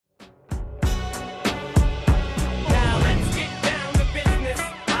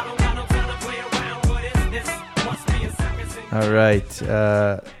All right.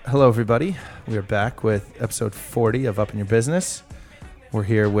 Hello, everybody. We are back with episode 40 of Up in Your Business. We're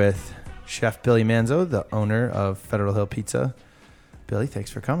here with Chef Billy Manzo, the owner of Federal Hill Pizza. Billy,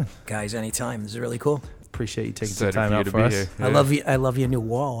 thanks for coming. Guys, anytime. This is really cool. Appreciate you taking some time out for us. Yeah. I love your new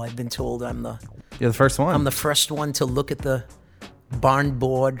wall. I've been told You're the first one. I'm the first one to look at the barn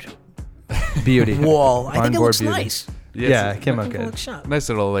board beauty wall. I think it looks beauty. Nice. Yeah, it came I out think it good. looks sharp. Nice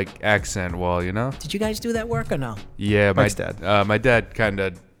little accent wall, you know? Did you guys do that work or no? Yeah, Mike's dad. My dad kind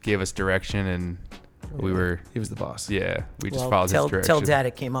of gave us direction, and we were. He was the boss. Yeah, we just followed his direction. Tell Dad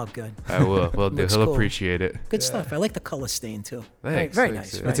it came out good. I will. We'll do. Looks He'll cool. appreciate it. Good stuff. I like the color stain too. Thanks, very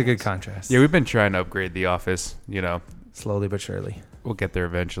thanks, nice. yeah. That's a good contrast. Yeah, we've been trying to upgrade the office. You know, Slowly but surely. we'll get there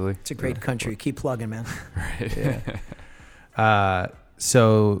eventually. It's a great country. Keep plugging, man. Right. Yeah.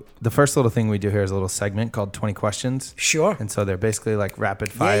 So the first little thing we do here is a little segment called 20 questions. Sure. And so they're basically like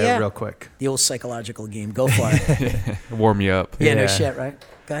rapid fire yeah. real quick. The old psychological game. Go for it. Warm you up. Yeah, no Yeah. shit, right?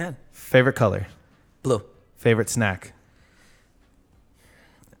 Go ahead. Favorite color? Blue. Favorite snack?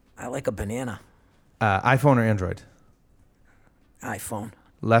 I like a banana. iPhone or Android? iPhone.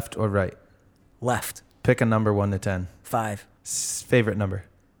 Left or right? Left. Pick a number 1 to 10. 5. Favorite number?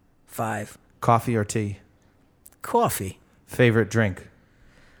 5. Coffee or tea? Coffee. Favorite drink?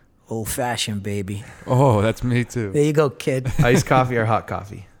 Old fashioned, baby. Oh, that's me too. There you go, kid. Iced coffee or hot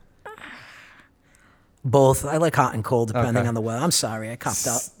coffee? Both. I like hot and cold depending Okay. on the weather. I'm sorry, I copped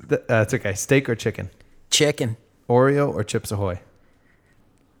out. It's okay. Steak or chicken? Chicken. Oreo or Chips Ahoy?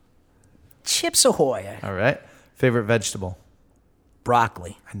 Chips Ahoy. All right. Favorite vegetable?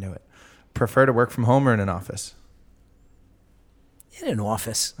 Broccoli. I knew it. Prefer to work from home or in an office? In an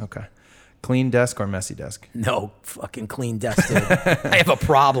office. Okay. Clean desk or messy desk? No fucking clean desk, dude. I have a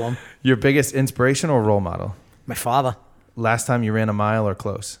problem. Your biggest inspiration or role model? My father. Last time you ran a mile or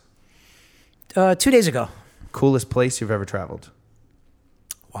close? 2 days ago. Coolest place you've ever traveled?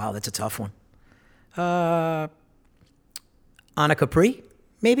 Wow, that's a tough one. Anna Capri,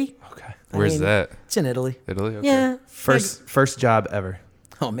 maybe? Okay. Where's that? It's in Italy. Italy. Okay. Yeah. First job ever?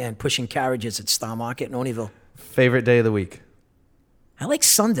 Oh, man, pushing carriages at Star Market in Oneyville. Favorite day of the week? I like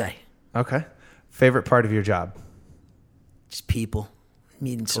Sunday. Okay. Favorite part of your job? Just people.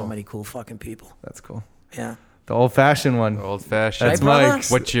 Meeting so many cool fucking people. That's cool. Yeah. The old-fashioned one. Old fashioned. That's Right, brother?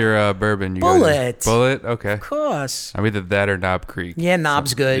 Mike's. What's your bourbon? You go Bullet. to? Bullet. Okay. Of course. I'm either that or Knob Creek. Yeah,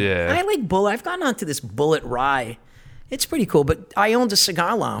 Knob's good. Yeah. I like Bullet. I've gone on to this Bullet Rye. It's pretty cool, but I owned a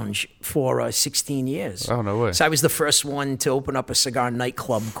cigar lounge for 16 years. Oh, no way. So I was the first one to open up a cigar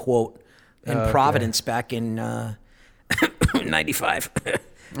nightclub, quote, in Providence back in 95.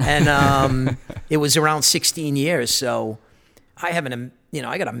 And it was around 16 years. So I have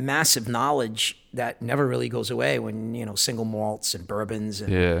I got a massive knowledge that never really goes away when, single malts and bourbons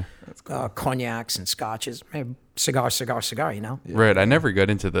and Yeah. cognacs and scotches. Cigar, Right. I never got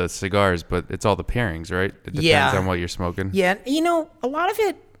into the cigars, but it's all the pairings, right? It depends Yeah. on what you're smoking. Yeah, a lot of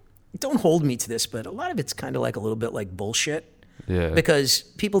it, don't hold me to this, but a lot of it's kind of like a little bit like bullshit Yeah. because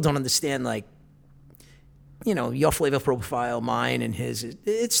people don't understand, like, your flavor profile, mine, and his.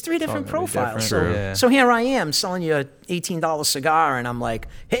 It's 3 different gonna be profiles. different. So, True. Yeah. so here I am selling you a $18 cigar, and I'm like,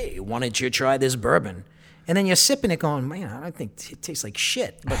 hey, why don't you try this bourbon? And then you're sipping it going, man, I don't think it tastes like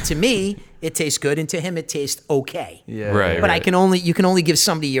shit. But to me, it tastes good, and to him, it tastes okay. Yeah. Right. But you can only give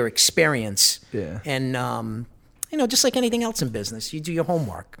somebody your experience. Yeah. And just like anything else in business, you do your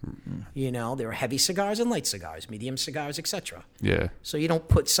homework. There are heavy cigars and light cigars, medium cigars, etc. Yeah. So you don't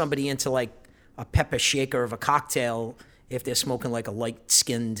put somebody into like a pepper shaker of a cocktail if they're smoking like a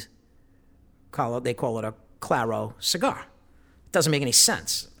light-skinned, they call it a Claro cigar. It doesn't make any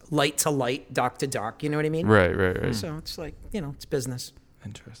sense. Light to light, dark to dark, you know what I mean? Right. So it's like, it's business.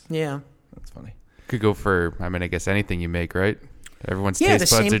 Interesting. Yeah. That's funny. Could go for, I guess anything you make, right? Everyone's Yeah,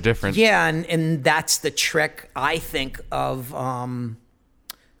 taste buds are different. Yeah, and that's the trick, I think, of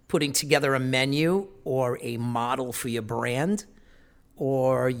putting together a menu or a model for your brand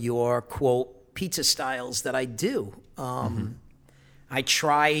or your, quote, pizza styles that I do. I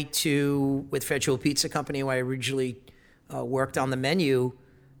try to, with Federal Pizza Company, where I originally worked on the menu,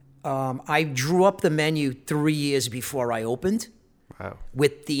 I drew up the menu 3 years before I opened. Wow.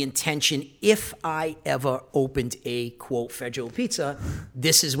 With the intention, if I ever opened a, quote, Federal Pizza,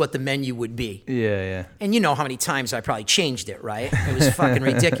 this is what the menu would be. Yeah. And you know how many times I probably changed it, right? It was fucking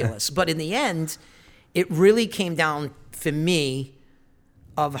ridiculous. But in the end, it really came down, for me,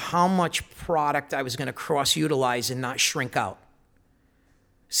 of how much product I was going to cross-utilize and not shrink out.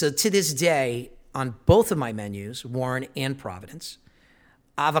 So to this day, on both of my menus, Warren and Providence,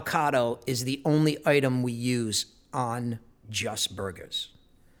 avocado is the only item we use on just burgers.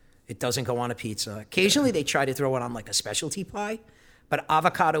 It doesn't go on a pizza. Occasionally they try to throw it on like a specialty pie, but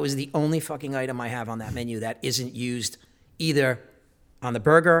avocado is the only fucking item I have on that menu that isn't used either on the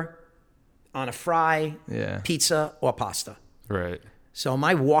burger, on a fry, pizza, or pasta. Right. So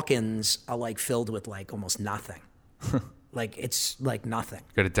my walk-ins are like filled with like almost nothing. Like it's like nothing.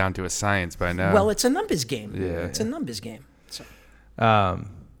 Got it down to a science by now. Well, it's a numbers game. Yeah. It's a numbers game.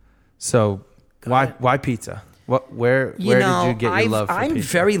 So, why pizza? Where did you get your love for I'm pizza?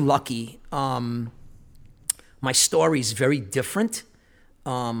 very lucky. My story's very different.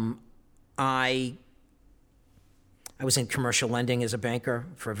 I was in commercial lending as a banker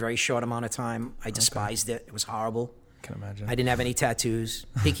for a very short amount of time. I despised it. It was horrible. Can imagine. I didn't have any tattoos.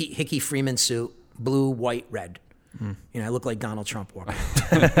 Hickey Freeman suit, blue, white, red. I look like Donald Trump walking.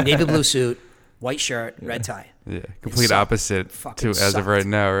 Navy blue suit, white shirt, red tie. Yeah, complete sucked. opposite Fucking as of sucked. right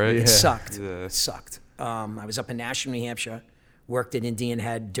now, right? It sucked. Yeah. It sucked. I was up in Nashville, New Hampshire, worked at Indian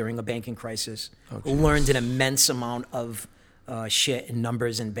Head during a banking crisis, learned an immense amount of shit and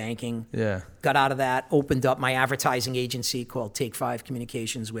numbers and banking. Yeah. Got out of that, opened up my advertising agency called Take 5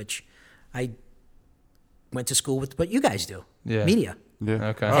 Communications, which I went to school with what you guys do. Yeah. Media. Yeah.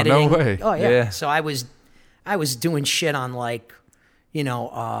 Okay. Oh, Editing. no way. Oh, yeah. Yeah. So I was doing shit on like,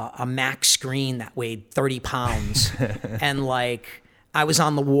 a Mac screen that weighed 30 pounds. And like, I was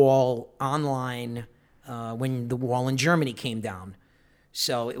on the wall online when the wall in Germany came down.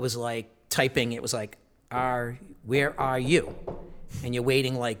 So it was like typing, it was like, where are you? And you're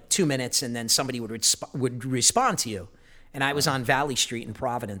waiting like 2 minutes and then somebody would respond to you. And I was on Valley Street in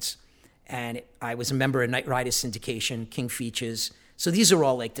Providence. And I was a member of Knight Rider Syndication, King Features. So these are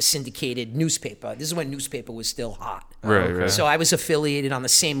all like the syndicated newspaper. This is when newspaper was still hot. Right. So I was affiliated on the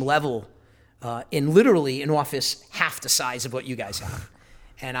same level in literally an office half the size of what you guys have.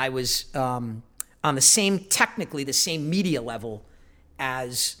 And I was on technically the same media level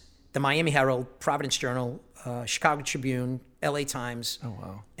as the Miami Herald, Providence Journal, Chicago Tribune, LA Times,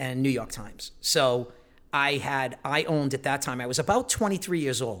 and New York Times. So I owned at that time, I was about 23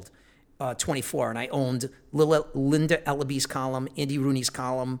 years old. 24, and I owned Linda Ellaby's column, Andy Rooney's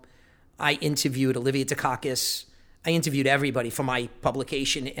column. I interviewed Olivia Dukakis. I interviewed everybody for my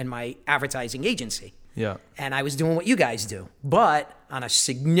publication and my advertising agency. Yeah. And I was doing what you guys do, but on a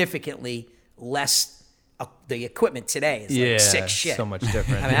significantly less, the equipment today is like sick shit. So much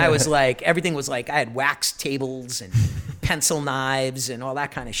different. I mean, I was like, everything was like, I had wax tables and pencil knives and all that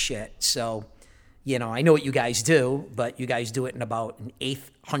kind of shit. So, I know what you guys do, but you guys do it in about an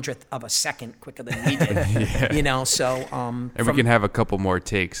 1/800th of a second quicker than we did. So And we can have a couple more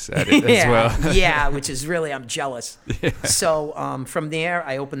takes at it as well. Yeah, which is really, I'm jealous. Yeah. So from there,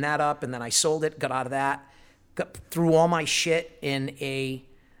 I opened that up, and then I sold it, got out of that, got threw all my shit in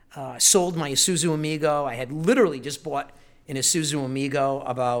sold my Isuzu Amigo. I had literally just bought an Isuzu Amigo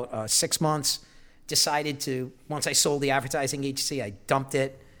about 6 months. Decided to, once I sold the advertising agency, I dumped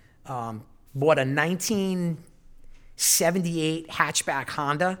it. Bought a 1978 hatchback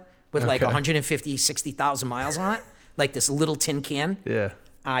Honda with like 60,000 miles on it, like this little tin can. Yeah.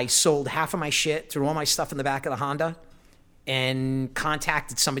 I sold half of my shit, threw all my stuff in the back of the Honda, and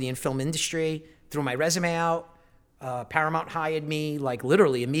contacted somebody in film industry, threw my resume out. Paramount hired me like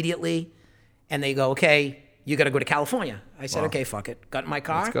literally immediately, and they go, okay, you got to go to California. I said, okay, fuck it. Got in my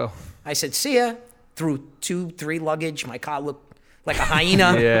car. Let's go. I said, see ya. Threw 2-3 luggage. My car looked like a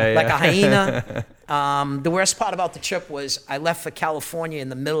hyena, Yeah. a hyena. The worst part about the trip was I left for California in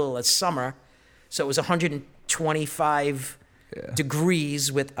the middle of summer, so it was 125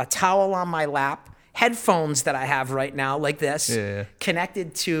 degrees with a towel on my lap, headphones that I have right now like this,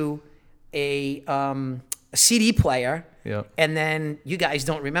 connected to a CD player, and then you guys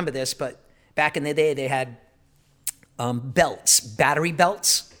don't remember this, but back in the day they had belts, battery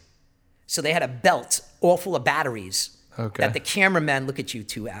belts. So they had a belt all full of batteries. Okay. That the cameramen look at you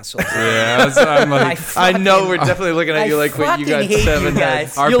two assholes. Yeah, I'm like, I know we're definitely looking at you like when you got hate 7 you guys.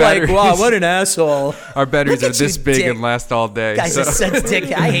 heads. Our You're like, batteries- wow, what an asshole. our batteries Look are at this you, big dick. and last all day. Guys so- are such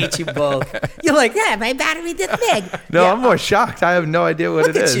dick. I hate you both. You're like, yeah, my battery this big. No, Yeah, I'm more shocked. I have no idea what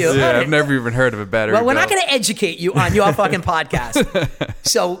Look it at is. you. yeah, I've never even heard of a battery. Well, we're not belt. going to educate you on your fucking podcast.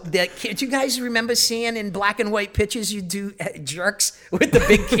 So, do you guys remember seeing in black and white pictures you do jerks with the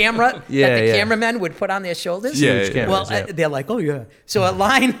big camera that the cameramen would put on their shoulders? Yeah, Huge yeah. cameras, Well, they're like, oh yeah. So a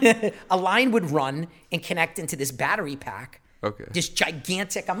line would run and connect into this battery pack. Okay. This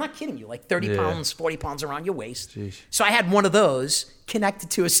gigantic, I'm not kidding you, like 30 pounds, 40 pounds around your waist. Jeez. So I had one of those connected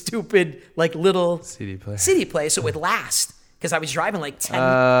to a stupid, like little CD player. so it would last. Because I was driving like 10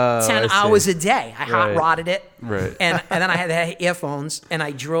 I see. hours a day. I hot Right. rodded it. Right. And then I had earphones and I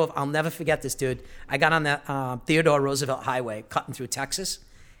drove. I'll never forget this, dude. I got on the Theodore Roosevelt Highway cutting through Texas.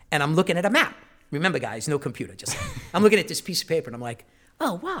 And I'm looking at a map. Remember, guys, no computer. Just I'm looking at this piece of paper, and I'm like,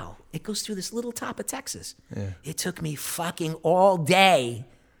 oh, wow, it goes through this little top of Texas. Yeah. It took me fucking all day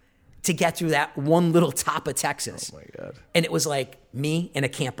to get through that one little top of Texas. Oh, my God. And it was like me and a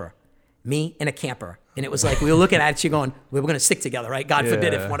camper. Me and a camper. And it was like, we were looking at each other going, we were going to stick together, right? God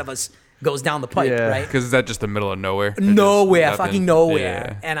forbid if one of us goes down the pipe, right? Because is that just the middle of nowhere? Nowhere, fucking nowhere.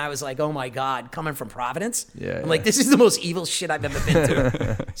 Yeah. And I was like, oh my God, coming from Providence? Yeah, I'm like, this is the most evil shit I've ever been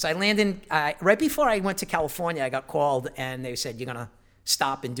to. So I landed, right before I went to California, I got called and they said, you're going to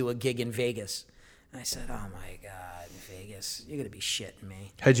stop and do a gig in Vegas. And I said, oh my God, Vegas, you're going to be shitting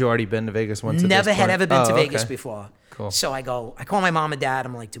me. Had you already been to Vegas once? Never had point? ever been to Vegas okay. before. Cool. So I call my mom and dad.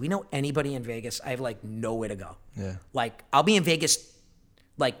 I'm like, do we know anybody in Vegas? I have like nowhere to go. Yeah. Like, I'll be in Vegas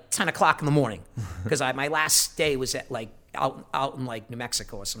like 10 o'clock in the morning because my last day was at like out in like New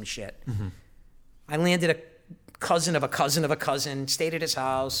Mexico or some shit. Mm-hmm. I landed a cousin of a cousin of a cousin, stayed at his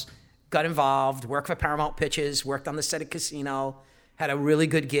house, got involved, worked for Paramount Pictures, worked on the set of Casino, had a really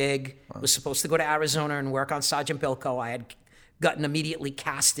good gig, was supposed to go to Arizona and work on Sergeant Bilko. I had gotten immediately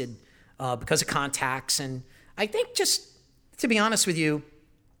casted because of contacts. And I think just, to be honest with you,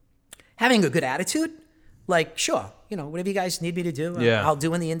 having a good attitude, like, sure, you know, whatever you guys need me to do, I'll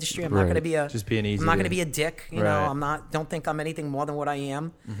do in the industry. I'm not going to be just being easy. I'm not going to be a dick. You know, Right. don't think I'm anything more than what I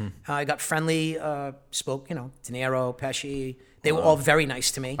am. Mm-hmm. I got friendly, spoke, you know, De Niro, Pesci. They were all very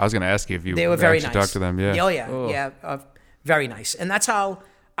nice to me. I was going to ask you if you They were very actually nice. talked to them. Yeah. Oh, yeah. Very nice. And that's how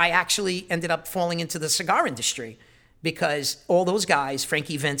I actually ended up falling into the cigar industry because all those guys,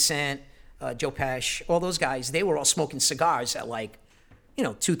 Frankie Vincent, Joe Pesci, all those guys, they were all smoking cigars at like, you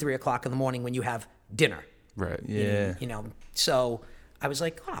know, 2, 3 o'clock in the morning when you have dinner. Right. Yeah. You know, so I was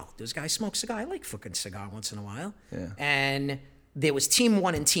like, oh, those guys smoke cigar. I like fucking cigar once in a while. Yeah. And there was Team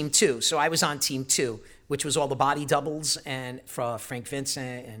 1 and Team 2. So I was on Team 2, which was all the body doubles and for Frank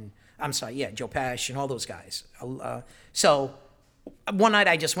Vincent and Joe Pesci and all those guys. So one night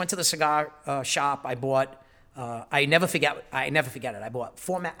I just went to the cigar shop. I bought, I never forget it. I bought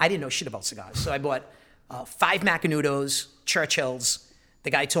I didn't know shit about cigars. So I bought 5 Macanudos, Churchills. The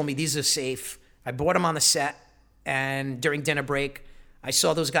guy told me these are safe. I bought them on the set, and during dinner break, I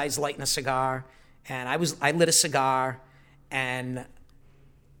saw those guys lighting a cigar, and I lit a cigar, and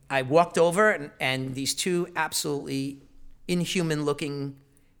I walked over, and these 2 absolutely inhuman-looking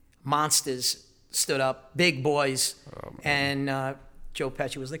monsters stood up, big boys, and Joe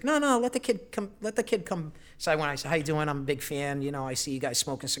Pesci was like, no, let the kid come. So I said, how you doing? I'm a big fan. You know, I see you guys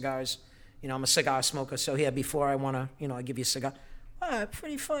smoking cigars. You know, I'm a cigar smoker. So here, before I want to, you know, I give you a cigar.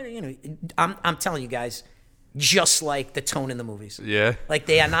 Pretty funny, you know. I'm telling you guys, just like the tone in the movies. Yeah. Like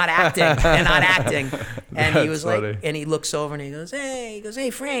they are not acting. They're not acting. And he was funny. like, and he looks over and he goes, hey,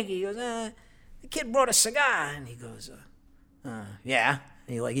 Frank. He goes, the kid brought a cigar. And he goes, yeah.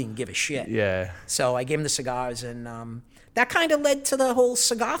 And he didn't give a shit. Yeah. So I gave him the cigars, and that kind of led to the whole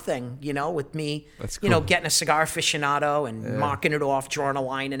cigar thing, you know, with me, That's you know, cool. getting a cigar aficionado and marking it off, drawing a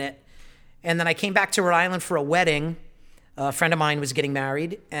line in it. And then I came back to Rhode Island for a wedding. A friend of mine was getting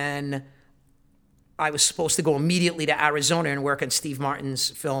married, and I was supposed to go immediately to Arizona and work on Steve Martin's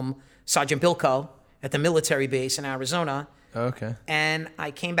film Sergeant Bilko at the military base in Arizona. Okay. And I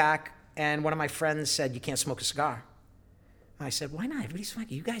came back, and one of my friends said, you can't smoke a cigar. I said, why not? Everybody's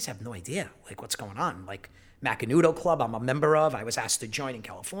smoking. You guys have no idea, like, what's going on. Like, Macanudo Club, I'm a member of. I was asked to join in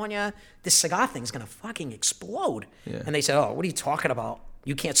California. This cigar thing's going to fucking explode. Yeah. And they said, oh, what are you talking about?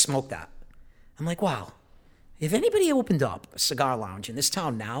 You can't smoke that. I'm like, wow. If anybody opened up a cigar lounge in this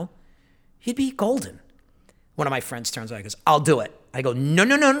town now, he'd be golden. One of my friends turns around and goes, I'll do it. I go,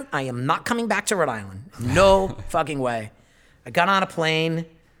 no, I am not coming back to Rhode Island. No fucking way. I got on a plane.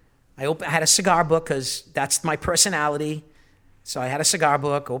 I had a cigar book because that's my personality. So I had a cigar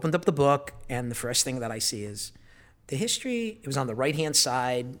book, opened up the book, and the first thing that I see is the history. It was on the right-hand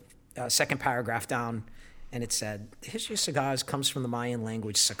side, second paragraph down, and it said, the history of cigars comes from the Mayan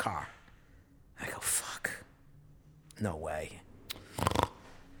language, sakar. I go, fuck. No way.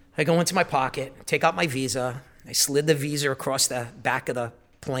 I go into my pocket, take out my Visa. I slid the Visa across the back of the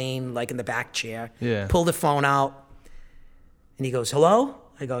plane, like in the back chair. Yeah. Pull the phone out. And he goes, hello?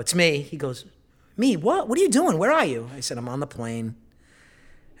 I go, it's me. He goes, me? What? What are you doing? Where are you? I said, I'm on the plane.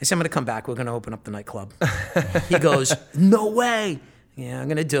 I said, I'm going to come back. We're going to open up the nightclub. He goes, no way. Yeah, I'm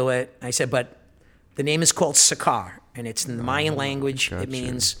going to do it. I said, but the name is called Sakar, and it's in the Mayan language. gotcha. It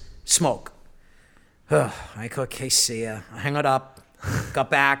means smoke. I go, okay, see ya. I hung it up, got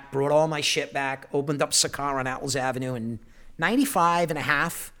back, brought all my shit back, opened up Sakar on Atlas Avenue in 95 and a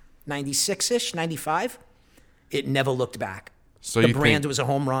half, 96-ish, 95. It never looked back. So the you brand think- was a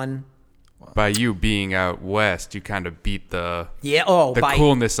home run. by you being out west, you kind of beat the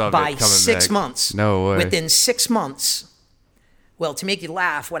coolness of it by coming 6 back. months. No way. Within 6 months. Well, to make you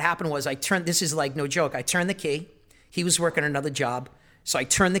laugh, what happened was this is like no joke. I turned the key. He was working another job. So I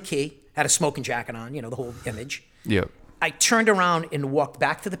turned the key, had a smoking jacket on, the whole image. Yep. I turned around and walked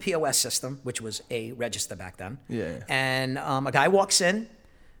back to the POS system, which was a register back then. Yeah. And a guy walks in,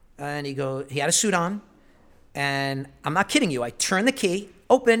 and he had a suit on, and I'm not kidding you. I turn the key,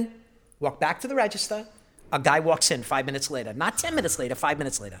 open, walk back to the register. A guy walks in 5 minutes later, not 10 minutes later, 5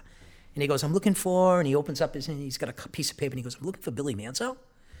 minutes later. And he goes, I'm looking for, and he opens up he's got a piece of paper, and he goes, I'm looking for Billy Manzo.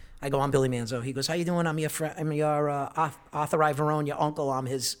 I go, I'm Billy Manzo. He goes, how you doing? I'm your friend. I'm your Arthur Ivarone, your uncle. I'm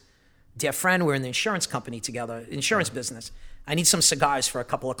his dear friend. We're in the insurance company together, insurance business. I need some cigars for a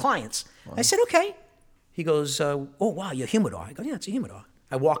couple of clients. Wow. I said, okay. He goes, oh, wow, you're a humidor. I go, yeah, it's a humidor.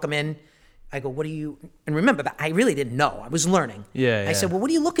 I walk him in. I go, what are you? And remember, I really didn't know. I was learning. Yeah. I said, well,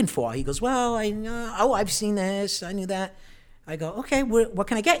 what are you looking for? He goes, well, I've seen this. I knew that. I go, okay, what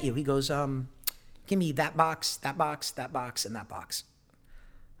can I get you? He goes, give me that box, that box, that box, and that box.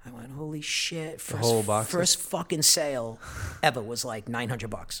 I went, holy shit. The whole box? First fucking sale ever was like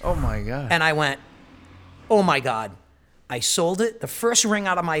 $900. Oh, my God. And I went, oh, my God. I sold it. The first ring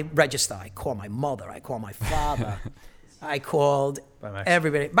out of my register, I called my mother. I called my father. I called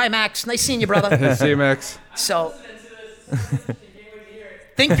everybody. Bye, Max. Nice seeing you, brother. See you, Max. So,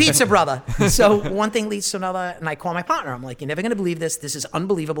 think pizza, brother. So one thing leads to another, and I call my partner. I'm like, you're never going to believe this. This is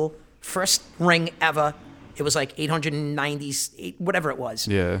unbelievable. First ring ever. It was like 890, whatever it was.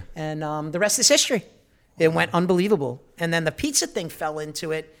 Yeah. And the rest is history. It went unbelievable. And then the pizza thing fell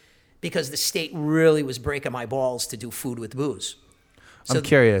into it because the state really was breaking my balls to do food with booze. So I'm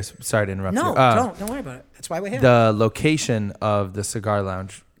curious. Sorry to interrupt you. No, don't worry about it. That's why we're here. The location of the cigar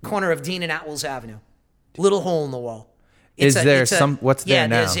lounge. Corner of Dean and Atwells Avenue. Little hole in the wall. What's there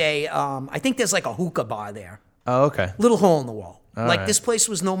now? There's I think there's like a hookah bar there. Oh, okay. Little hole in the wall. All like right. this place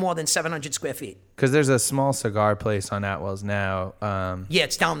was no more than 700 square feet. Because there's a small cigar place on Atwells now. Yeah,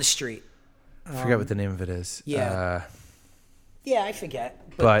 it's down the street. I forget what the name of it is. Yeah. Yeah, I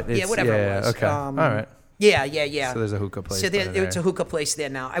forget. But it's, yeah, whatever it was. Okay. All right. Yeah. So there's a hookah place. So it's a hookah place there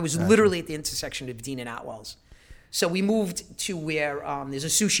now. I was literally at the intersection of Dean and Atwells. So we moved to where there's a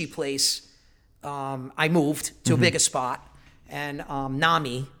sushi place. I moved to a bigger spot. And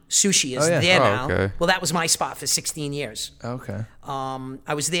Nami Sushi is there now. Okay. Well, that was my spot for 16 years. Okay.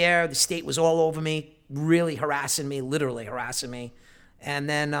 I was there. The state was all over me, really harassing me, literally harassing me. And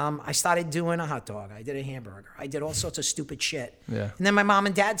then I started doing a hot dog. I did a hamburger. I did all sorts of stupid shit. Yeah. And then my mom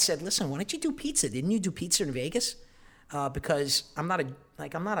and dad said, "Listen, why don't you do pizza? Didn't you do pizza in Vegas?" Because I'm not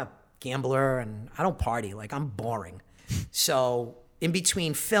a gambler and I don't party. Like, I'm boring. So in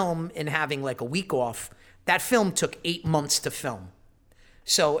between film and having like a week off, that film took 8 months to film.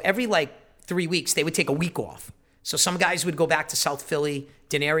 So every 3 weeks they would take a week off. So some guys would go back to South Philly.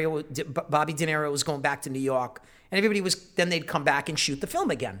 Bobby De Niro was going back to New York. And everybody then they'd come back and shoot the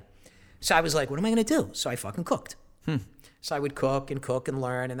film again. So I was like, what am I going to do? So I fucking cooked. So I would cook and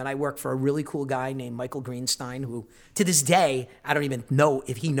learn. And then I worked for a really cool guy named Michael Greenstein, who to this day, I don't even know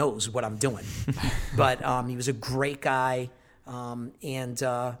if he knows what I'm doing. But he was a great guy. And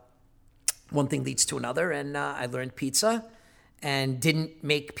one thing leads to another. And I learned pizza and didn't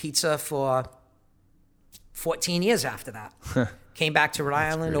make pizza for 14 years after that. Came back to Rhode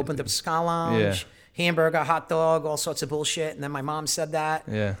Island, opened up a cigar lounge, hamburger, hot dog, all sorts of bullshit. And then my mom said that.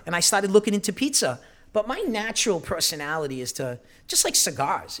 Yeah. And I started looking into pizza. But my natural personality is to, just like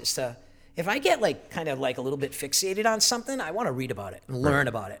cigars, is to, if I get kind of a little bit fixated on something, I want to read about it and learn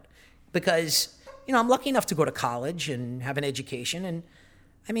about it. Because, I'm lucky enough to go to college and have an education. And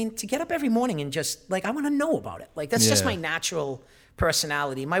I mean, to get up every morning and just, I want to know about it. That's just my natural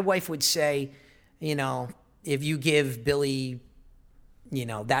personality. My wife would say, if you give Billy,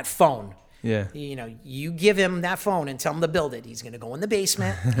 that phone, you give him that phone and tell him to build it. He's going to go in the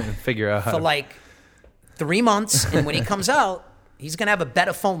basement, figure out how for 3 months, and when he comes out, he's going to have a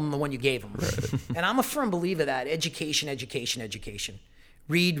better phone than the one you gave him. Right. And I'm a firm believer that education.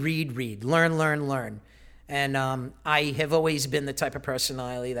 Read, learn. And I have always been the type of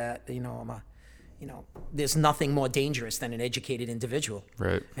personality that, there's nothing more dangerous than an educated individual.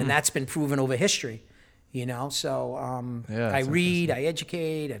 Right. And that's been proven over history. So I read, I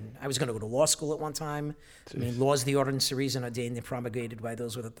educate, and I was going to go to law school at one time. Jeez. I mean, law is the ordinance of reason ordained and promulgated by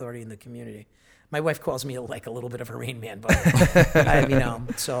those with authority in the community. My wife calls me a little bit of a Rain Man, but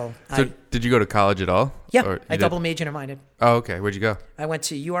So did you go to college at all? Yeah, I double majored and minored. Oh, okay. Where'd you go? I went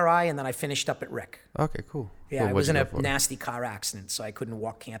to URI and then I finished up at Rick. Okay, cool. Yeah, I was in a nasty car accident, so I couldn't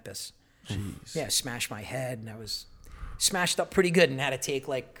walk campus. Jeez. Yeah, smashed my head, and I was smashed up pretty good and had to take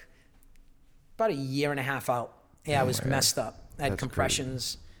about a year and a half out. Yeah, I was messed up. I had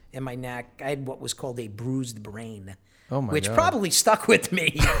compressions in my neck. I had what was called a bruised brain, which God. probably stuck with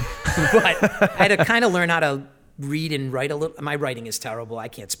me. But I had to kind of learn how to read and write a little. My writing is terrible. I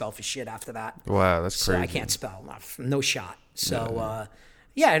can't spell for shit after that. Wow, that's So crazy. I can't spell. No shot. So, I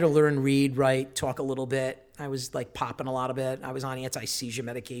had to learn, read, write, talk a little bit. I was like popping a lot of it. I was on anti-seizure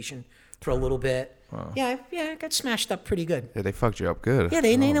medication for a little bit. Wow. Yeah, I got smashed up pretty good. Yeah, they fucked you up good. Yeah,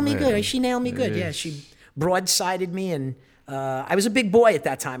 they nailed me good. She nailed me good. Yeah, she broadsided me, and I was a big boy at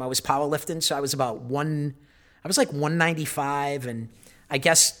that time. I was powerlifting, so I was like 195, and I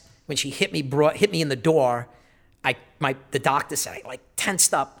guess when she hit me in the door, the doctor said I like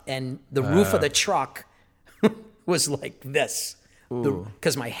tensed up, and the roof of the truck was like this,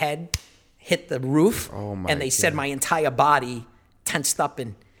 because my head hit the roof, and they said my entire body tensed up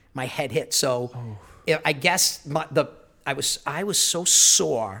and my head hit. So I guess I was so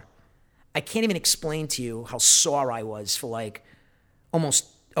sore. I can't even explain to you how sore I was for like almost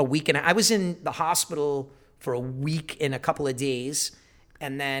a week. And I was in the hospital for a week and a couple of days.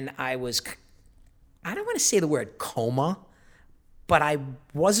 And then I don't want to say the word coma, but I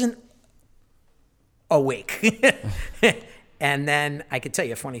wasn't awake. And then I could tell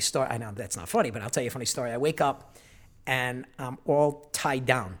you a funny story. I know that's not funny, but I'll tell you a funny story. I wake up and I'm all tied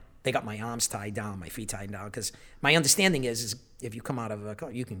down. They got my arms tied down, my feet tied down, because my understanding is if you come out of a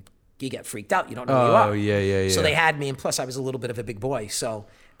car, you get freaked out. You don't know who you are. Oh, yeah. So they had me, and plus I was a little bit of a big boy, so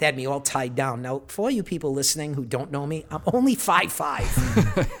they had me all tied down. Now, for you people listening who don't know me, I'm only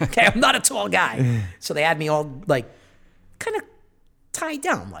 5'5". Okay, I'm not a tall guy. So they had me all like kind of tied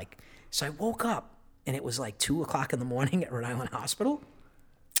down, like. So I woke up, and it was like 2 o'clock in the morning at Rhode Island Hospital.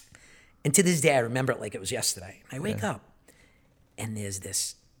 And to this day, I remember it like it was yesterday. I wake up, and there's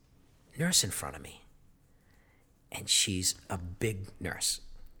this nurse in front of me, and she's a big nurse,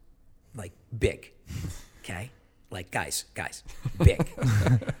 like big, okay? Like guys, big.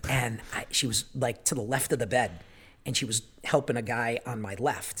 And she was like to the left of the bed, and she was helping a guy on my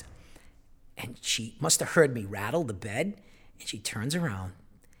left. And she must have heard me rattle the bed, and she turns around,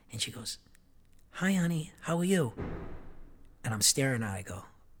 and she goes, "Hi, honey, how are you?" And I'm staring at her, I go,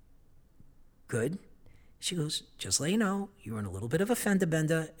 "Good." She goes, "Just let you know, you were in a little bit of a fender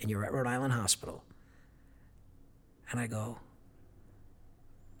bender and you're at Rhode Island Hospital." And I go,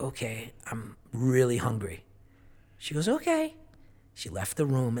 "Okay, I'm really hungry." She goes, "Okay." She left the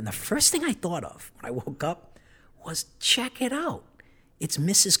room, and the first thing I thought of when I woke up was, check it out. It's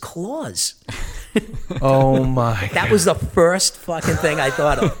Mrs. Claus. Oh my! That was the first fucking thing I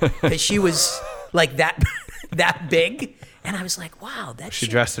thought of, because she was like that big. And I was like, wow, that's She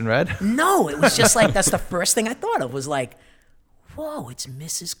dressed in red? No, it was just like, that's the first thing I thought of, was like, whoa, it's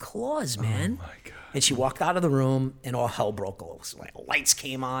Mrs. Claus, man. Oh my God. And she walked out of the room, and all hell broke loose. Like, lights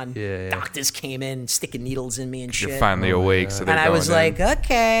came on, Yeah. doctors came in, sticking needles in me and shit. You're finally awake, so they're And I was going like, in.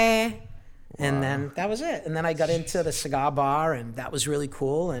 okay. And then that was it. And then I got into the cigar bar, and that was really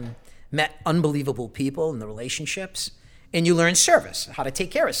cool, and met unbelievable people in the relationships. And you learn service, how to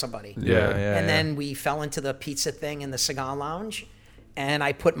take care of somebody. Yeah. And then we fell into the pizza thing in the cigar lounge, and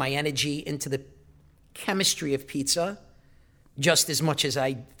I put my energy into the chemistry of pizza just as much as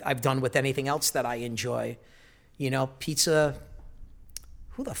I've done with anything else that I enjoy. You know, pizza,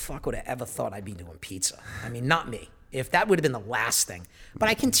 who the fuck would have ever thought I'd be doing pizza? I mean, not me. If that would have been the last thing. But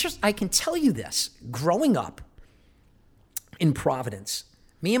I can tell you this. Growing up in Providence,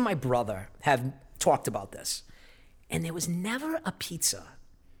 me and my brother have talked about this. And there was never a pizza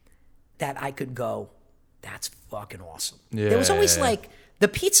that I could go, that's fucking awesome. Yeah. There was always like the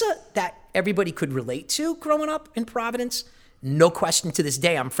pizza that everybody could relate to growing up in Providence. No question, to this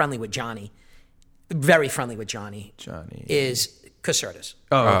day, I'm friendly with Johnny. Very friendly with Johnny. Johnny. Is Caserta's.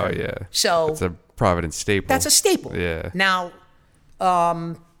 Oh, Oh, okay. yeah. So It's a Providence staple. that's a staple. Yeah. Now,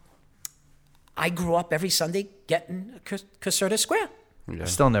 I grew up every Sunday getting Caserta Square. Yeah.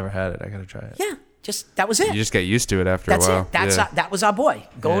 Still never had it. I gotta try it. Yeah, just that was it. You just get used to it after That's a while. it. That was our boy.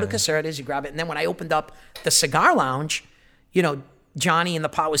 Go to Yeah. Caserta's, you grab it. And then when I opened up the cigar lounge, you know, Johnny and the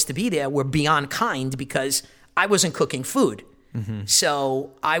powers to be there were beyond kind, because I wasn't cooking food. Mm-hmm.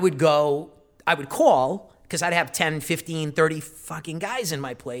 So I would call, because I'd have 10, 15, 30 fucking guys in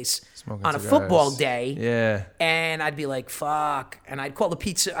my place Smoking on a cigars. football day. Yeah. And I'd be like, fuck. And I'd call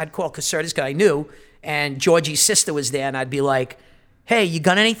Caserta's, because I knew. And Georgie's sister was there, and I'd be like, hey, you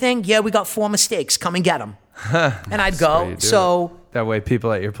got anything? Yeah, we got 4 mistakes. Come and get them. And I'd how go. you do So That way,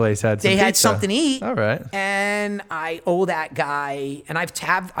 people at your place had they some had pizza. something to eat. All right. And I owe that guy, and I've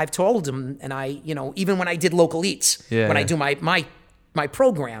told him, and even when I did Local Eats, Yeah, when I yeah. do my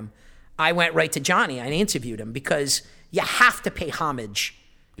program, I went right to Johnny. I interviewed him, because you have to pay homage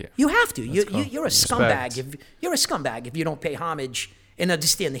Yeah. You have to. You're a scumbag. Respect. You're a scumbag if you don't pay homage and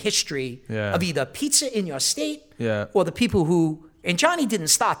understand the history Yeah. of either pizza in your state Yeah. or the people who. And Johnny didn't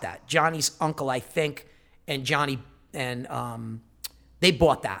start that. Johnny's uncle, I think, and Johnny and they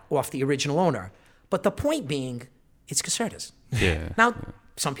bought that off the original owner. But the point being, it's Caserta's. Yeah. Now,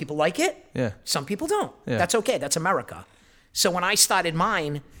 some people like it. Yeah. Some people don't. Yeah. That's okay. That's America. So when I started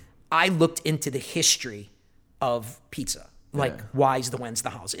mine, I looked into the history of pizza. Like, why is the when's the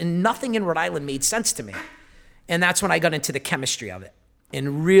house? And nothing in Rhode Island made sense to me. And that's when I got into the chemistry of it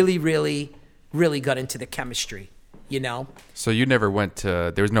and really, really, really got into the chemistry, you know? So you never went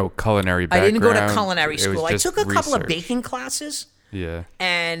to, there was no culinary I background? didn't go to culinary It was school. I just took a couple of research. baking classes. Yeah.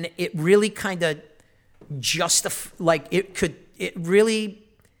 And it really kind of it really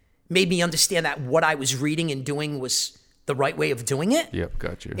made me understand that what I was reading and doing was the right way of doing it. Yep,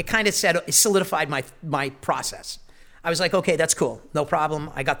 got you. It kind of solidified my process. I was like, okay, that's cool. No problem.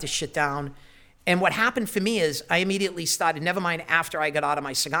 I got this shit down. And what happened for me is I immediately started, never mind after I got out of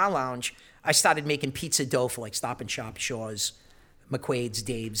my cigar lounge, I started making pizza dough for like Stop and Shop, Shaw's, McQuaid's,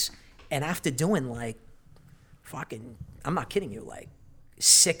 Dave's. And after doing like fucking, I'm not kidding you, like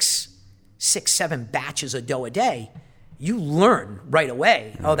six, 7 batches of dough a day, you learn right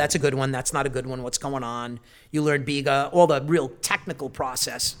away. Oh, that's a good one. That's not a good one. What's going on? You learn biga, all the real technical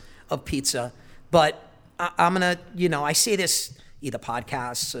process of pizza. But I'm going to, I say this either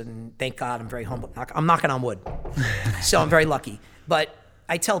podcasts, and thank God I'm very humble. I'm knocking on wood. So I'm very lucky. But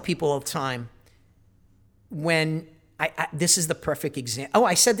I tell people all the time, when this is the perfect example. Oh,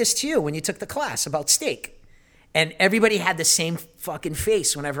 I said this to you when you took the class about steak. And everybody had the same fucking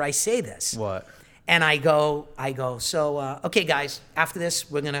face whenever I say this. What? And I go, so, okay, guys, after this,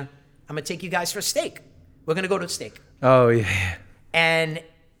 I'm going to take you guys for a steak. We're going to go to a steak. Oh, yeah. And,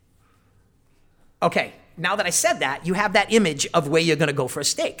 okay, now that I said that, you have that image of where you're going to go for a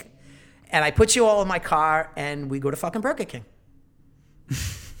steak. And I put you all in my car, and we go to fucking Burger King.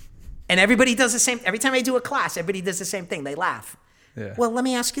 And everybody does the same. Every time I do a class, everybody does the same thing. They laugh. Yeah. Well, let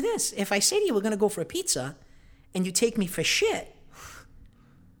me ask you this. If I say to you, we're going to go for a pizza, and you take me for shit,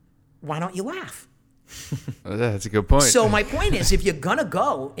 why don't you laugh? That's a good point. So my point is, if you're going to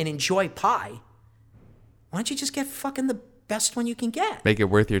go and enjoy pie, why don't you just get fucking the best one you can get? Make it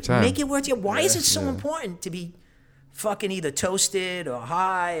worth your time. Make it worth your. Why is it so important to be fucking either toasted or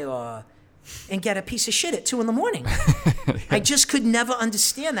high and get a piece of shit at 2 a.m? I just could never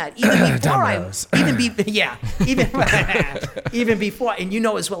understand that. Even before even before, and you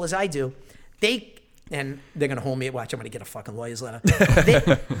know as well as I do, and they're gonna hold me. Watch, I'm gonna get a fucking lawyer's letter.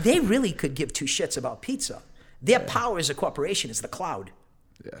 They really could give 2 shits about pizza. Their power as a corporation is the cloud.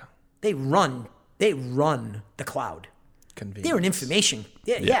 Yeah. They run the cloud. Convenient. They're an information.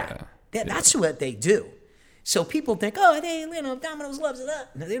 That's what they do. So people think, Domino's loves it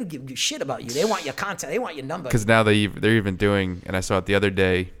up. No, they don't give a shit about you. They want your content. They want your number. Because now they're even doing, and I saw it the other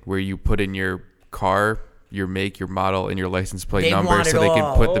day, where you put in your car, your make, your model, and your license plate They number, want so it they can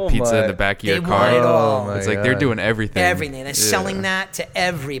all. put the Oh pizza my. in the back of They your want car. it all. my It's like they're God. doing everything. Everything. They're selling that to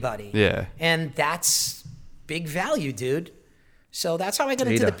everybody. Yeah. And that's big value, dude. So that's how I got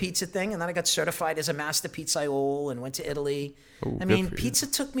into the Data. pizza thing. And then I got certified as a master pizzaiolo and went to Italy. Ooh, I good mean, for you. pizza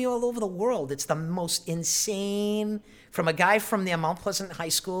took me all over the world. It's the most insane. From a guy from near Mount Pleasant High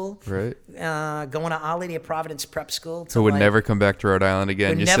School, Right. Going to Our Lady of Providence Prep School. To Who would like, never come back to Rhode Island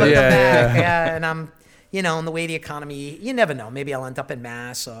again, would you never said? come back. Yeah. Yeah, and I'm, in the way the economy, you never know. Maybe I'll end up in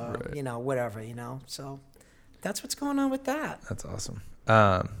Mass or, whatever, So that's what's going on with that. That's awesome.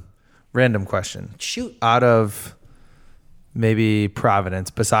 Random question. Shoot. Out of maybe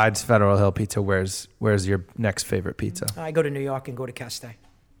Providence, besides Federal Hill Pizza, where's your next favorite pizza? I go to New York and go to Castell.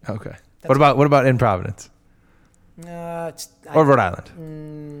 Okay. What about in Providence or Rhode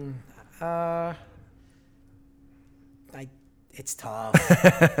Island? It's tough.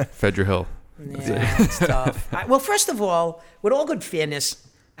 Federal Hill. Yeah, it's tough. Well, first of all, with all good fairness,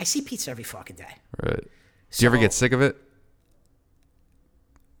 I see pizza every fucking day. Right. Do you ever So- get sick of it?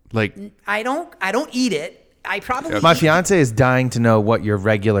 Like, I don't eat it. I probably My fiance is dying to know what your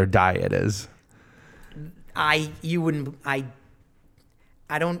regular diet is.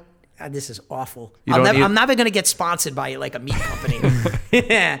 This is awful. You don't eat- I'm never going to get sponsored by like a meat company.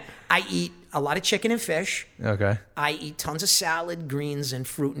 I eat a lot of chicken and fish. Okay. I eat tons of salad, greens, and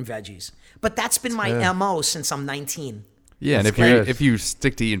fruit and veggies. But that's been my MO since I'm 19. yeah, and That's if good. you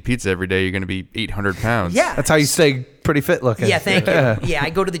stick to eating pizza every day, you're going to be 800 pounds. Yeah. That's how you stay pretty fit looking. Yeah, thank you. Yeah, I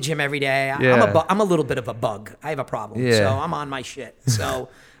go to the gym every day. Yeah. I'm a little bit of a bug. I have a problem. Yeah. So I'm on my shit. So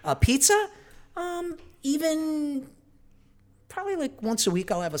pizza, even probably like once a week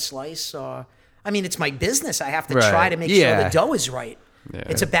I'll have a slice. Or it's my business. I have to Right. try to make Yeah. sure the dough is right.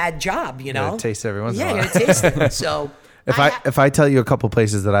 It's a bad job, you know. Taste every once in a Yeah, while. you gotta taste it. So If I tell you a couple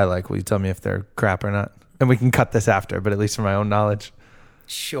places that I like, will you tell me if they're crap or not? And we can cut this after, but at least for my own knowledge.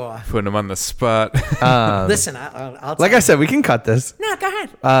 sure. Putting them on the spot. Listen, I'll Like tell I said, we can cut this. you. No, go ahead.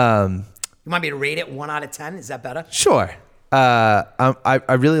 Um, You want me to rate it 1 out of 10? Is that better? Sure.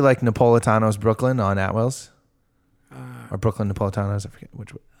 I really like Napolitano's Brooklyn on Atwell's. Or Brooklyn Napolitano's. I forget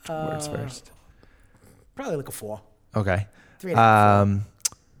which word's first. Probably like a 4. Okay. 3.5.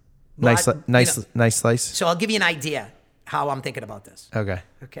 Nice, Well, nice slice. So I'll give you an idea how I'm thinking about this. Okay.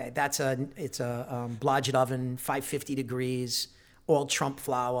 Okay, it's a Blodgett oven, 550 degrees, all Trump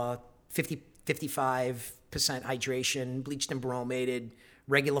flour, 55% hydration, bleached and bromated,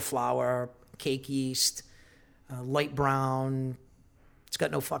 regular flour, cake yeast, light brown. It's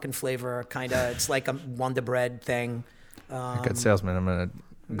got no fucking flavor, kind of. It's like a Wonder Bread thing. Good salesman. I'm gonna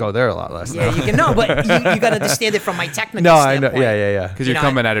go there a lot less. Yeah, now. you can know, but you got to understand it from my technical No, I standpoint. know. Yeah. Because You you're know,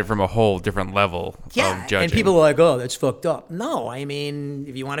 coming at it from a whole different level of judging. and people are like, "Oh, that's fucked up." No, I mean,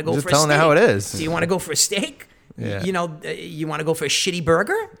 if you want to go Just for a telling steak, it how it is. Do you want to go for a steak? Yeah. You know, you want to go for a shitty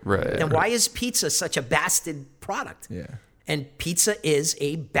burger? Right, Then right. why is pizza such a bastard product? Yeah. And pizza is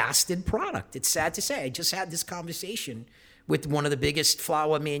a bastard product. It's sad to say. I just had this conversation with one of the biggest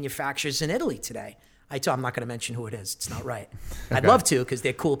flour manufacturers in Italy today. I'm not going to mention who it is. It's not right. I'd love to because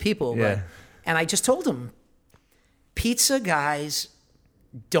they're cool people. Yeah. But, and I just told them, pizza guys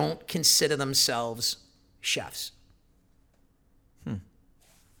don't consider themselves chefs.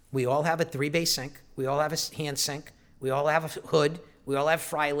 We all have a 3-bay sink. We all have a hand sink. We all have a hood. We all have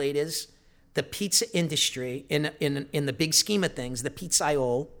fry laters. The pizza industry, in the big scheme of things, the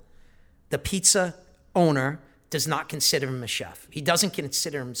pizzaiolo, the pizza owner does not consider him a chef. He doesn't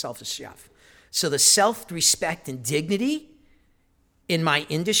consider himself a chef. So the self-respect and dignity in my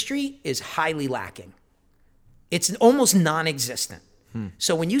industry is highly lacking. It's almost non-existent.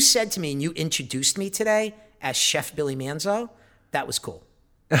 So when you said to me and you introduced me today as Chef Billy Manzo, that was cool.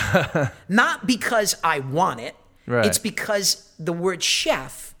 Not because I want it. Right. It's because the word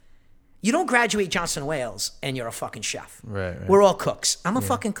chef, you don't graduate Johnson Wales and you're a fucking chef. Right. We're all cooks. I'm a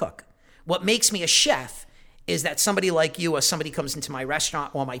fucking cook. What makes me a chef is that somebody like you or somebody comes into my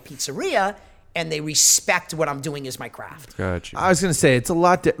restaurant or my pizzeria and they respect what I'm doing as my craft. Gotcha. I was gonna say it's a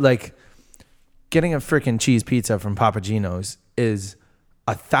lot like getting a freaking cheese pizza from Papa Gino's is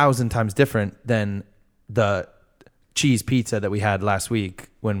 1,000 times different than the cheese pizza that we had last week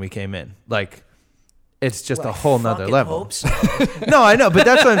when we came in. Like, it's just a whole nother Fucking level. hope so. No, I know, but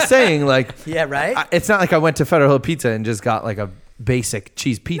that's what I'm saying. Like, Yeah, right? it's not like I went to Federal Hill Pizza and just got like a basic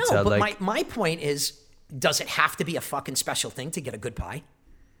cheese pizza. No, but like, my point is, does it have to be a fucking special thing to get a good pie?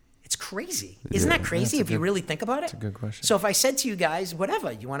 It's crazy. Isn't that crazy if you really think about it? That's a good question. So if I said to you guys,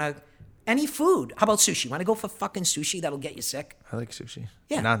 whatever, you want to, any food, how about sushi? Want to go for fucking sushi that'll get you sick? I like sushi.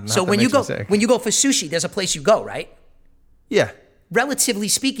 Yeah. Not So that when you makes me go sick. when you go for sushi, there's a place you go, right? Yeah. Relatively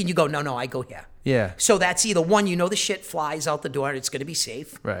speaking, you go, no, I go here. Yeah. So that's either one, you know the shit flies out the door, it's going to be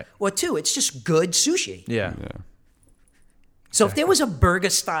safe. Right. Or two, it's just good sushi. Yeah. So if there was a Burger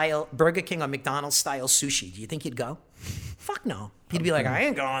King or McDonald's style sushi, do you think you'd go? Fuck no. You'd be like, I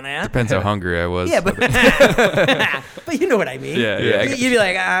ain't going there. Depends how hungry I was. Yeah, but but you know what I mean. Yeah, I got You'd be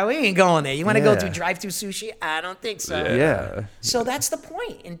like, we ain't going there. You want to go Yeah. do drive-through sushi? I don't think so. Yeah. So that's the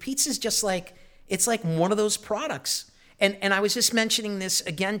point. And pizza's just like, it's like one of those products. And I was just mentioning this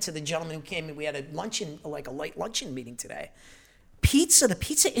again to the gentleman who came in. We had a luncheon, like a light luncheon meeting today. Pizza, the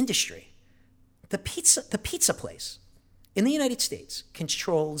pizza industry, the pizza place in the United States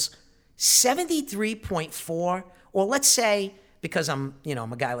controls 73.4, or let's say, because I'm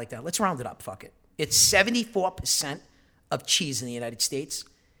a guy like that, let's round it up, fuck it. It's 74% of cheese in the United States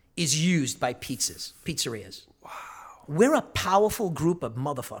is used by pizzerias. Wow. We're a powerful group of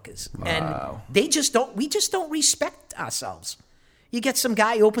motherfuckers. Wow. And we just don't respect ourselves. You get some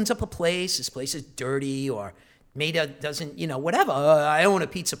guy who opens up a place, this place is dirty, or maybe doesn't, whatever. I own a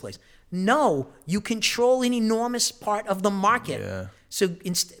pizza place. No, you control an enormous part of the market. Yeah. So,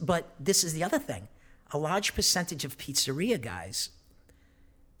 but this is the other thing. A large percentage of pizzeria guys,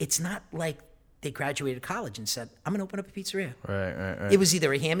 it's not like they graduated college and said, I'm going to open up a pizzeria. Right. It was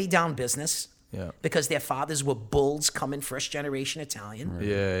either a hand-me-down business because their fathers were bulls coming first-generation Italian. Right.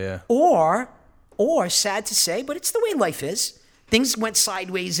 Yeah. Or, sad to say, but it's the way life is, things went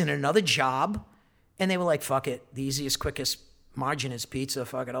sideways in another job, and they were like, fuck it, the easiest, quickest margin is pizza.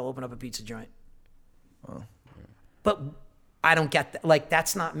 Fuck it, I'll open up a pizza joint. Oh. But I don't get that. Like,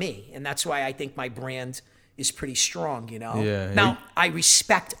 that's not me. And that's why I think my brand is pretty strong, Yeah. Now, I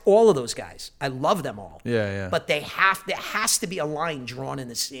respect all of those guys. I love them all. Yeah. But there has to be a line drawn in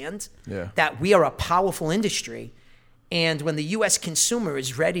the sand Yeah. that we are a powerful industry. And when the U.S. consumer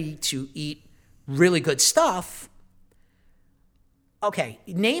is ready to eat really good stuff, okay,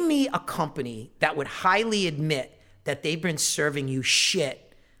 name me a company that would highly admit that they've been serving you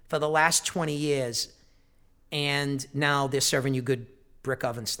shit for the last 20 years and now they're serving you good brick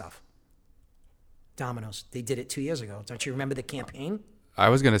oven stuff. Domino's. They did it 2 years ago. Don't you remember the campaign? I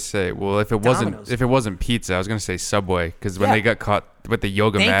was gonna say, well, if it Domino's. wasn't pizza, I was gonna say Subway, because when Yeah. they got caught with the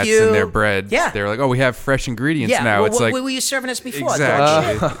yoga Thank mats you. in their bread, Yeah. they were like, "Oh, we have fresh ingredients Yeah. now." Well, It's like what were you serving us before? Dog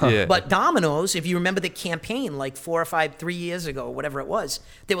exactly, shit. yeah. But Domino's, if you remember the campaign like 3 years ago, whatever it was,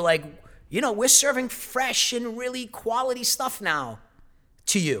 they were like, we're serving fresh and really quality stuff now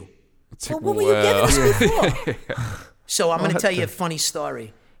to you. Well, what were you getting us before? So I'm going to tell you a funny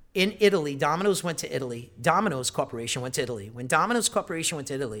story. In Italy, Domino's went to Italy. Domino's Corporation went to Italy. When Domino's Corporation went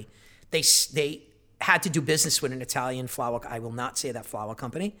to Italy, they had to do business with an Italian flour. I will not say that flour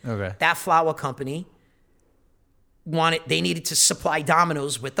company. Okay. That flour company they needed to supply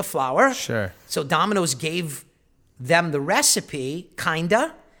Domino's with the flour. Sure. So Domino's gave them the recipe,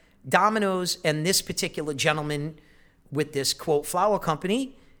 kinda. Domino's and this particular gentleman with this quote flour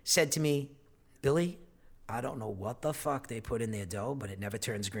company said to me, Billy, I don't know what the fuck they put in their dough, but it never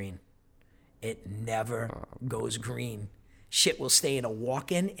turns green. It never goes green. Shit will stay in a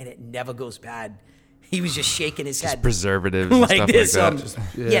walk-in and it never goes bad. He was just shaking his head. preservatives and Like stuff this,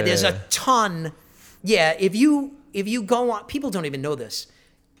 like that. yeah, there's a ton. Yeah, if you go on, people don't even know this.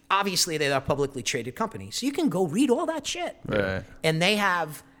 Obviously, they're a publicly traded company, so you can go read all that shit. Right. And they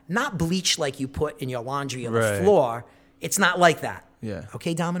have not bleach like you put in your laundry on the Right. floor. It's not like that. Yeah.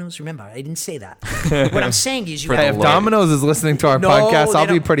 Okay, Domino's. Remember, I didn't say that. What I'm saying is, Hey, if Domino's is listening to our No, podcast, they I'll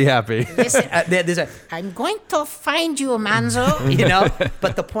be don't. pretty happy. Listen, there's I'm going to find you, Manzo.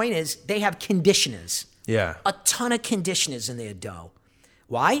 But the point is, they have conditioners. Yeah. A ton of conditioners in their dough.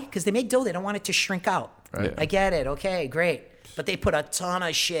 Why? Because they make dough, they don't want it to shrink out. Right. I get it. Okay, great. But they put a ton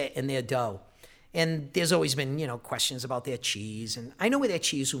of shit in their dough. And there's always been, questions about their cheese. And I know where their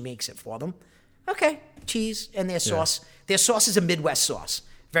cheese, who makes it for them. Okay, cheese and their sauce. Their sauce is a Midwest sauce.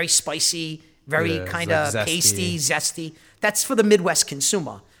 Very spicy, very Yeah, it's kind of like pasty, zesty. That's for the Midwest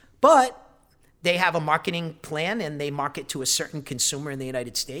consumer. But they have a marketing plan and they market to a certain consumer in the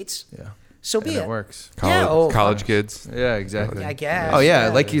United States. Yeah. So be And it. it works. College kids. Yeah, exactly. I guess. Oh yeah,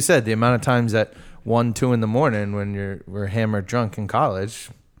 yeah. like you said, the amount of times at 1, 2 in the morning when we're hammered drunk in college,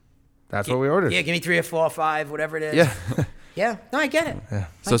 that's what we ordered. Yeah, give me 3 or 4 or 5, whatever it is. Yeah. Yeah. No, I get it. Yeah.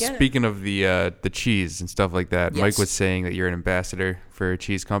 So speaking of the cheese and stuff like that, Yes. Mike was saying that you're an ambassador for a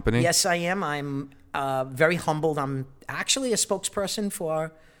cheese company. Yes, I am. I'm very humbled. I'm actually a spokesperson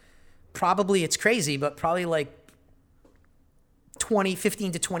for probably, it's crazy, but probably like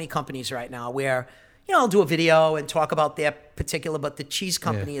 15 to 20 companies right now where, I'll do a video and talk about their particular, but the cheese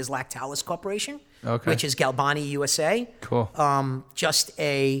company is Lactalis Corporation, which is Galbani USA. Cool. Just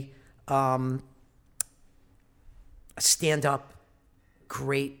a stand-up,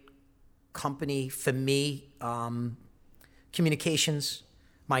 great company for me. Communications,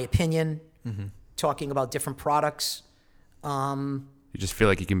 my opinion, talking about different products. You just feel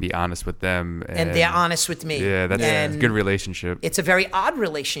like you can be honest with them. And they're honest with me. Yeah, that's a And good relationship. it's a very odd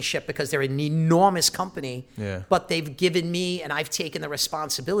relationship because they're an enormous company. Yeah. But they've given me, and I've taken the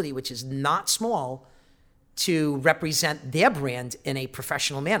responsibility, which is not small, to represent their brand in a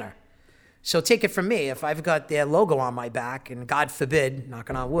professional manner. So take it from me. If I've got their logo on my back, and God forbid,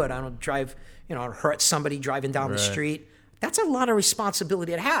 knocking on wood, I don't drive, hurt somebody driving down the street. That's a lot of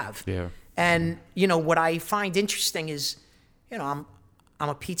responsibility to have. Yeah. And, what I find interesting is, I'm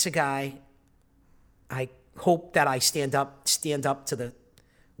a pizza guy. I hope that I stand up to the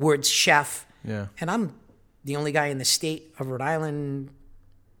words chef. Yeah. And I'm the only guy in the state of Rhode Island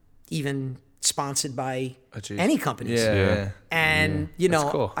even sponsored by any companies. Yeah. And, That's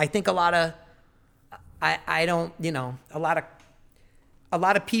cool. I think a lot of a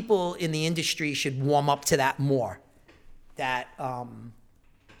lot of people in the industry should warm up to that more. That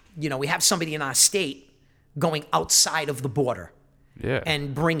we have somebody in our state going outside of the border. Yeah.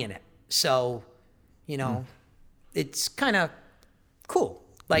 And bringing it. So, it's kind of cool.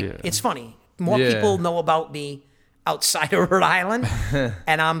 Like, Yeah. it's funny. More Yeah. people know about me outside of Rhode Island,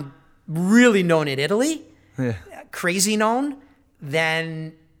 and I'm really known in Italy, crazy known,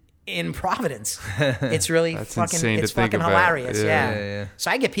 than in Providence. It's really That's fucking, insane to it's think fucking about. hilarious. Yeah. Yeah. So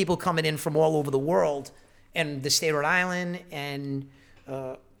I get people coming in from all over the world and the state of Rhode Island and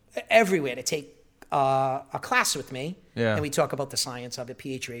everywhere to take a class with me. Yeah. And we talk about the science of it,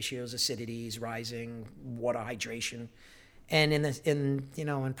 pH ratios, acidities, rising, water hydration. And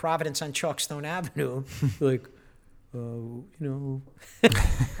in Providence on Chalkstone Avenue, like,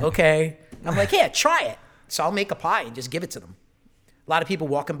 okay. I'm like, yeah, try it. So I'll make a pie and just give it to them. A lot of people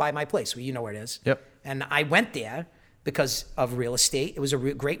walking by my place, well, you know where it is. Yep. And I went there because of real estate. It was a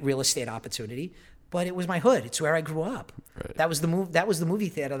great real estate opportunity, but it was my hood. It's where I grew up. Right. That was the movie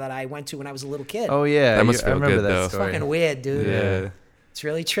theater that I went to when I was a little kid. Oh yeah, That must I feel remember good, that though. It's story. fucking weird, dude. Yeah. It's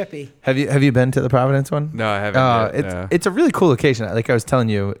really trippy. Have you been to the Providence one? No, I haven't. Yet, it's no. it's a really cool location. Like I was telling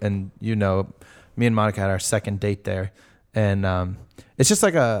you, and me and Monica had our second date there, and it's just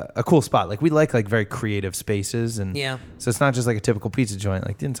like a cool spot. Like we like very creative spaces, and Yeah. so it's not just like a typical pizza joint.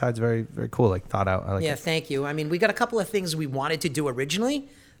 Like the inside's very very cool, like thought out. I like Yeah, it. thank you. I mean, we got a couple of things we wanted to do originally,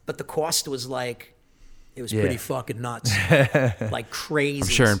 but the cost was it was pretty fucking nuts. Like crazy. I'm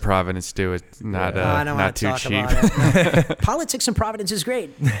sure in Providence too. It's not I don't not want to too talk cheap. about it. Politics in Providence is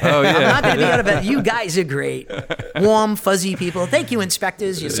great. Oh yeah. I'm not going to be out of it. You guys are great. Warm, fuzzy people. Thank you,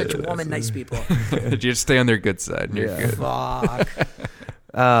 inspectors. You're such warm and nice people. You just stay on their good side and you're Yeah. good. Fuck.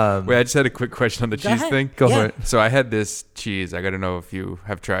 Wait, I just had a quick question on the cheese ahead. thing. Go Yeah. for it. So I had this cheese. I got to know if you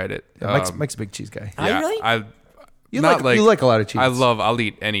have tried it. Mike's a big cheese guy. Are you really? You not like a lot of cheese. I'll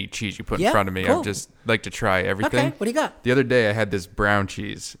eat any cheese you put Yeah, in front of me. cool. I just like to try everything. Okay, what do you got? The other day I had this brown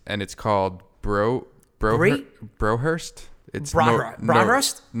cheese and it's called Brie? Brohurst. It's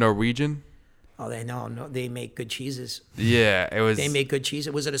Brohurst? Norwegian. Oh, they make good cheeses. Yeah, it was. They make good cheese.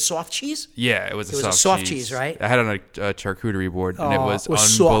 Was it a soft cheese? Yeah, it was a was a soft soft cheese, right? I had it on a charcuterie board, and it Oh, was it was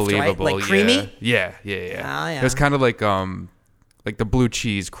soft, right? unbelievable. Like creamy? Yeah. Oh, yeah. It was kind of like the blue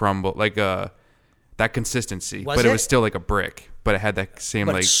cheese crumble, like that consistency, Was but it it? was still like a brick. But it had that same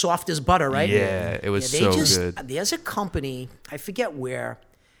But like it's soft as butter, right? Yeah, it was they so just, good. There's a company, I forget where,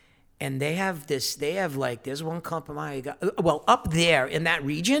 and they have there's one company, up there in that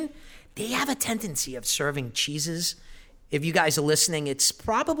region, they have a tendency of serving cheeses. If you guys are listening, it's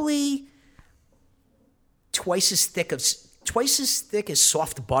probably twice as thick as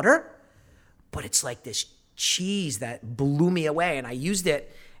soft butter, but it's like this cheese that blew me away. And I used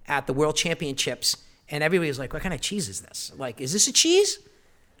it at the World Championships, and everybody was like, what kind of cheese is this? Like, is this a cheese?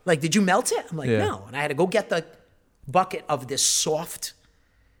 Like, did you melt it? I'm like, Yeah. no. And I had to go get the bucket of this soft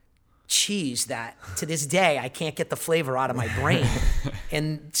cheese that to this day I can't get the flavor out of my brain.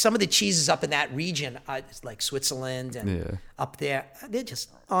 And some of the cheeses up in that region, like Switzerland and Yeah. up there, they're just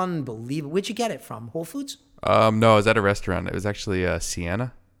unbelievable. Where'd you get it from? Whole Foods? No, I was at a restaurant. It was actually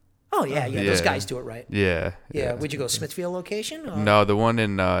Sienna. Oh yeah, those Yeah. guys do it right. Yeah. Yeah, where'd you go? Smithfield location? Or- No, the one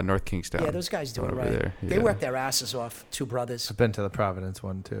in North Kingstown. Yeah, those guys do it Over right. there, They yeah. work their asses off. Two brothers. I've been to the Providence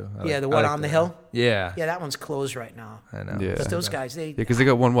one too. Yeah, the one on the hill? Yeah, Yeah, that one's closed right now. I know. Yeah. But those guys, they Yeah, because they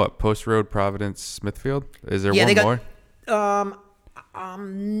got one Post Road, Providence, Smithfield. Is there Yeah, one they got- more?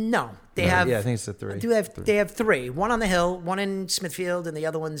 no, they have. Yeah, I think it's the three. They have three. One on the hill, one in Smithfield, and the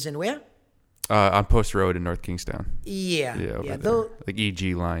other one's in where? On Post Road in North Kingstown. Yeah, Yeah, over yeah. there. Like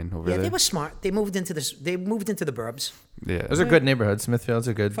EG line over Yeah, there. they were smart. They moved into this. They moved into the burbs. Yeah. Those are good neighborhoods. Smithfield's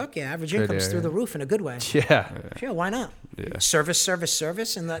a good. Fuck yeah, average Good income's through area. the roof in a good way. Yeah. Sure, why not? Yeah.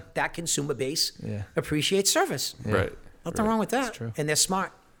 Service, and that consumer base Yeah. appreciates service. Right. Nothing wrong with that. true. And they're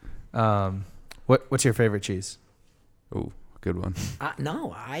smart. What's your favorite cheese? Oh, good one.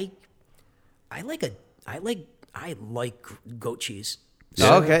 No, I like goat cheese.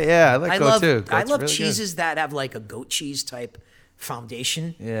 Oh, okay, yeah, I like goat love too. I Goat's love really good. cheeses that have like a goat cheese type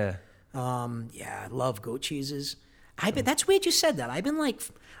foundation. Yeah. Yeah, I love goat cheeses. That's weird you said that. I've been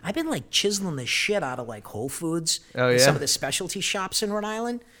like chiseling the shit out of like Whole Foods Oh, and yeah? some of the specialty shops in Rhode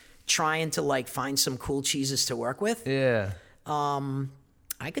Island, trying to like find some cool cheeses to work with. Yeah.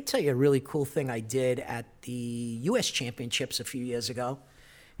 I could tell you a really cool thing I did at the U.S. Championships a few years ago.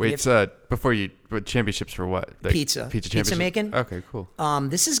 Wait, before you, but championships for what? Like Pizza. Pizza Pizza championship? making. Okay, cool.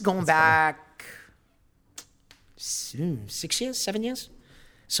 This is going back 7 years.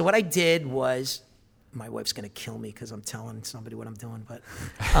 So what I did was, my wife's gonna kill me because I'm telling somebody what I'm doing. But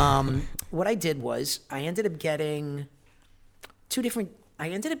what I did was, I ended up getting two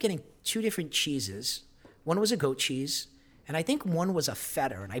different cheeses. One was a goat cheese, and I think one was a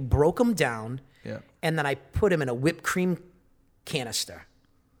feta. And I broke them down, Yeah. and then I put them in a whipped cream canister.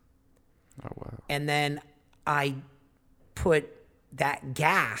 Oh wow. And then I put that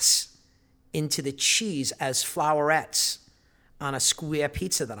gas into the cheese as flowerets on a square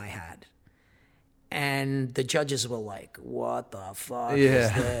pizza that I had. And the judges were like, what the fuck is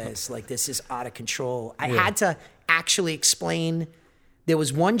Yeah. this? Like, this is out of control. I had to actually explain. There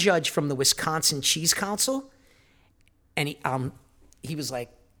was one judge from the Wisconsin Cheese Council, and he was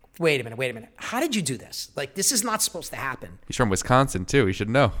like, wait a minute. How did you do this? Like, this is not supposed to happen. He's from Wisconsin too. He should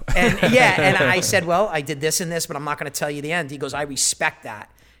know. And and I said, well, I did this and this, but I'm not going to tell you the end. He goes, I respect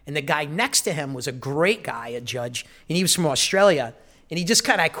that. And the guy next to him was a great guy, a judge, and he was from Australia. And he just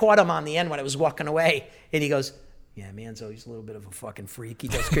I caught him on the end when I was walking away. And he goes, yeah, Manzo, he's a little bit of a fucking freak. He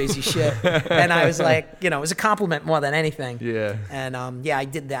does crazy shit. And I was like, it was a compliment more than anything. Yeah. And I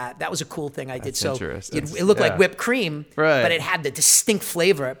did that. That was a cool thing I did. So interesting. it looked like whipped cream, Right. but it had the distinct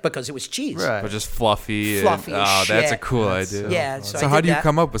flavor because it was cheese. Right. But just fluffy. Fluffy and, as that's a shit. cool idea. Yeah. So I how did do you that.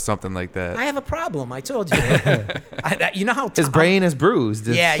 come up with something like that? I have a problem. I told you. You know how His brain is bruised.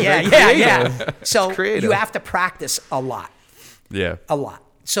 It's Yeah. very creative. So creative. you have to practice a lot. Yeah. A lot.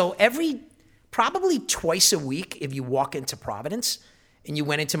 So probably twice a week, if you walk into Providence and you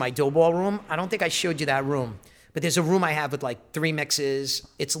went into my dough ball room, I don't think I showed you that room, but there's a room I have with like 3 mixes.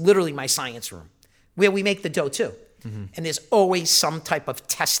 It's literally my science room where we make the dough too. And there's always some type of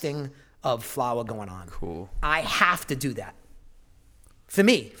testing of flour going on. Cool. I have to do that. For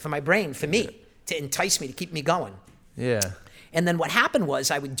me, for my brain, for me, to entice me, to keep me going. Yeah. And then what happened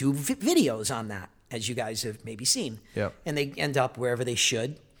was I would do videos on that, as you guys have maybe seen. Yep. And they end up wherever they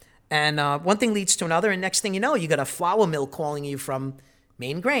should. And one thing leads to another, and next thing you know, you got a flour mill calling you from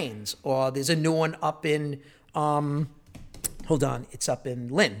Main Grains, or there's a new one up in, it's up in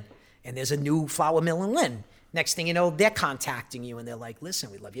Lynn, and there's a new flour mill in Lynn. Next thing you know, they're contacting you, and they're like,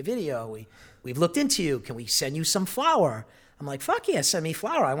 listen, we love your video. We've looked into you. Can we send you some flour? I'm like, fuck yeah, send me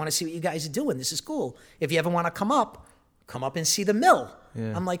flour. I want to see what you guys are doing. This is cool. If you ever want to come up and see the mill.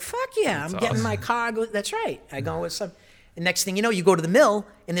 Yeah. I'm like, fuck yeah, I'm getting my car. That's right. I go with some. And next thing you know, you go to the mill,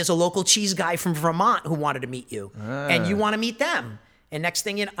 and there's a local cheese guy from Vermont who wanted to meet you. And you want to meet them. And next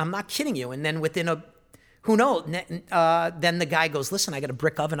thing you know, I'm not kidding you. And then then the guy goes, listen, I got a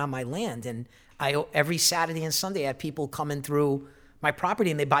brick oven on my land. And every Saturday and Sunday, I have people coming through my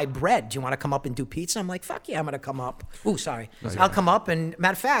property, and they buy bread. Do you want to come up and do pizza? I'm like, fuck yeah, I'm going to come up. Ooh, sorry. I'll come up. And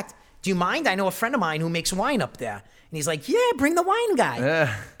matter of fact, do you mind? I know a friend of mine who makes wine up there. And he's like, yeah, bring the wine guy.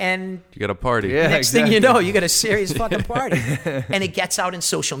 Yeah. And You got a party. Yeah. next thing you know, you got a serious fucking party. And it gets out in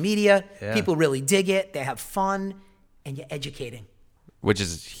social media. Yeah. People really dig it. They have fun. And you're educating. Which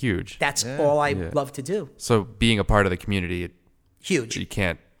is huge. That's all I love to do. So being a part of the community, Huge. you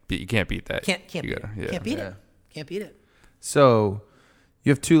can't beat that. Can't You beat it. gotta- yeah. Can't beat Yeah. it. Can't beat it. So you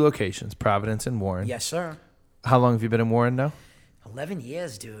have 2 locations, Providence and Warren. Yes, sir. How long have you been in Warren now? 11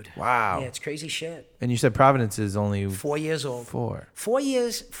 years, dude. Wow. Yeah, it's crazy shit. And you said Providence is only 4 years old. 4. 4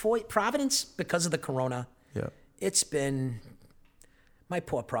 years. Providence, because of the corona, Yeah. it's been my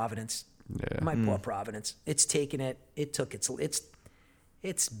poor Providence. Yeah. My poor Providence. It's taken it. It's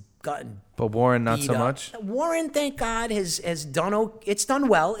gotten But Warren, not beat so up. much. Warren, thank God, has done. It's done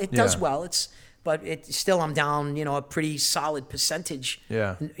well. It does Yeah. well. But still, I'm down. A pretty solid percentage.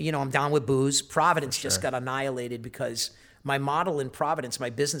 Yeah. I'm down with booze. Providence just got annihilated because my model in Providence, my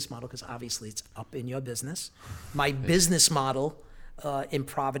business model, because obviously it's up in your business. My business model in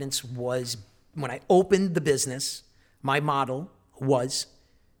Providence was, when I opened the business, my model was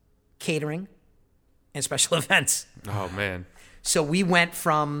catering and special events. Oh man. So we went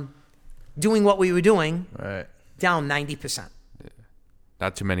from doing what we were doing Right. down 90%.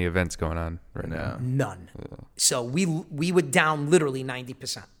 Not too many events going on right now. None. So we were down literally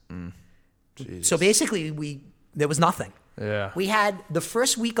 90%. Jesus. So basically there was nothing. Yeah. We had the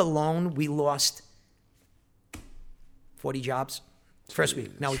first week alone, we lost 40 jobs. First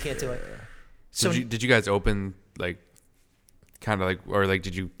week. No, we can't do it. So Did you guys open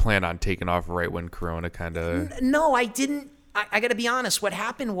did you plan on taking off right when Corona kind of? no, I didn't. I got to be honest. What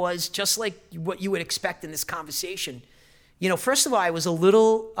happened was just like what you would expect in this conversation. First of all, I was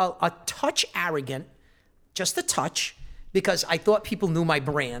a touch arrogant, just a touch, because I thought people knew my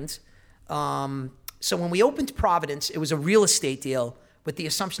brand. So when we opened Providence, it was a real estate deal with the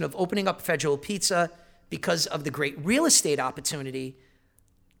assumption of opening up Federal Pizza because of the great real estate opportunity.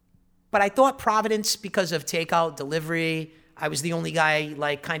 But I thought Providence, because of takeout, delivery, I was the only guy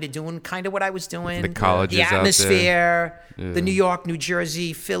doing what I was doing. The colleges the out there. atmosphere, Yeah. the New York, New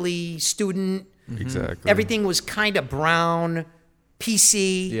Jersey, Philly student. Exactly. Everything was kind of brown,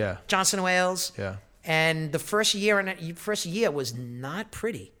 PC, Yeah. Johnson & Wales. Yeah. And the first year was not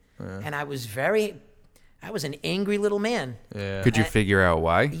pretty. And I was an angry little man. Yeah. Could you figure out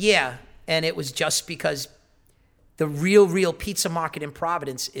why? Yeah. And it was just because the real pizza market in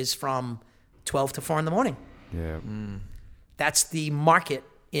Providence is from 12 to 4 in the morning. Yeah. That's the market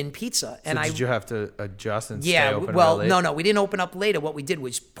in pizza. So did you have to adjust and stay Yeah, open well, real late? no, we didn't open up later. What we did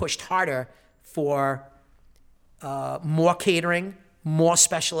was pushed harder for more catering, more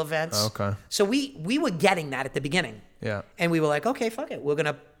special events. Okay. So we were getting that at the beginning. Yeah. And we were like, okay, fuck it. We'll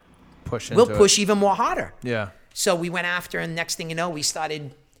Push push even more harder. Yeah. So we went after, and next thing you know, we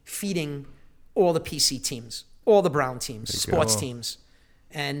started feeding all the PC teams, all the Brown teams, sports teams.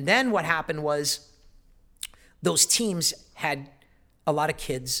 And then what happened was those teams had a lot of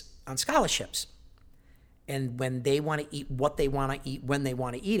kids on scholarships. And when they want to eat what they want to eat, when they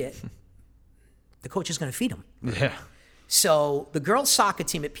want to eat it, the coach is going to feed them. Yeah. So the girls' soccer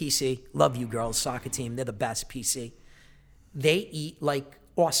team at PC, love you girls soccer team, they're the best PC. They eat like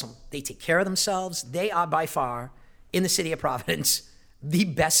awesome. They take care of themselves. They are by far, in the city of Providence, the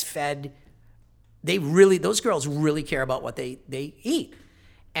best fed. Those girls really care about what they eat.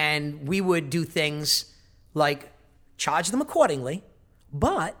 And we would do things like charge them accordingly.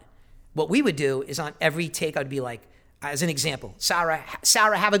 But what we would do is on every take, I'd be like, as an example, Sarah,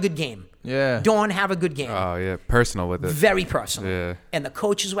 have a good game. Yeah. Dawn, have a good game. Oh yeah, personal with it. Very personal. Yeah. And the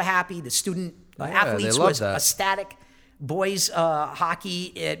coaches were happy. The student athletes they love was that. ecstatic. Boys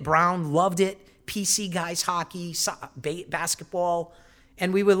hockey at Brown loved it. PC guys hockey, basketball.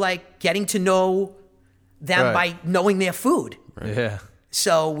 And we were like getting to know them Right. by knowing their food. Yeah.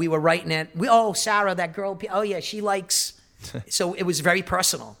 So we were writing it. Sarah, that girl. Oh yeah, she likes. So it was very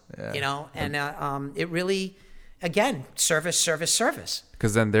personal, you know. And it really, again, service.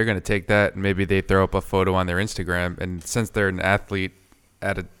 Because then they're gonna take that and maybe they throw up a photo on their Instagram, and since they're an athlete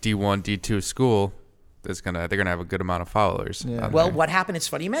at a D1, D2 school, they're gonna have a good amount of followers. Yeah. out Well, there. what happened? It's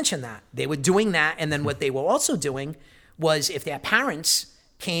funny you mentioned that. They were doing that, and then what they were also doing was if their parents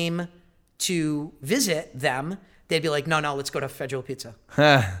came to visit them, they'd be like, no, let's go to Federal Pizza.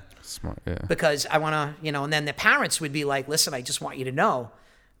 Smart, yeah. Because I want to, and then the parents would be like, listen, I just want you to know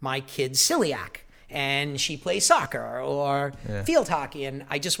my kid's celiac and she plays soccer or field hockey. And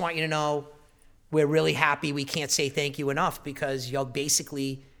I just want you to know we're really happy. We can't say thank you enough because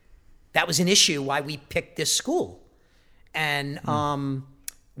basically that was an issue why we picked this school. And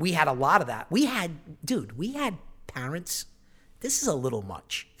we had a lot of that. We had parents. This is a little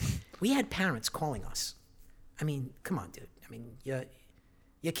much. We had parents calling us. I mean, come on, dude. I mean,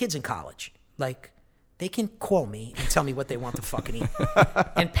 your kid's in college. Like, they can call me and tell me what they want to fucking eat.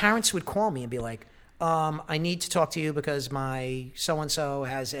 And parents would call me and be like, I need to talk to you because my so-and-so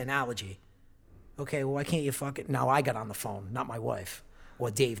has an allergy. Okay, well, why can't you fucking... Now I got on the phone, not my wife or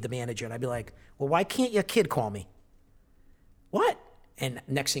Dave, the manager. And I'd be like, well, why can't your kid call me? What? And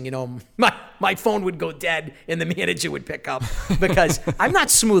next thing you know, my phone would go dead and the manager would pick up because I'm not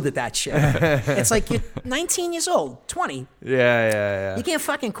smooth at that shit. It's like you're 19 years old, 20. Yeah. You can't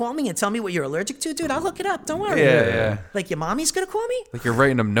fucking call me and tell me what you're allergic to, dude. I'll look it up. Don't worry. Yeah. Like your mommy's gonna call me? Like you're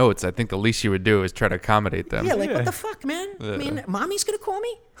writing them notes. I think the least you would do is try to accommodate them. Yeah, like what the fuck, man? I mean, mommy's gonna call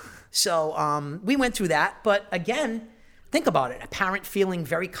me? So we went through that. But again, think about it. A parent feeling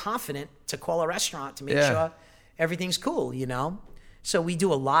very confident to call a restaurant to make sure everything's cool, So we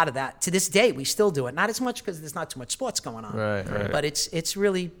do a lot of that. To this day, we still do it. Not as much because there's not too much sports going on. Right. But it's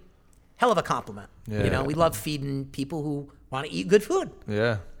really hell of a compliment. Yeah. We love feeding people who want to eat good food.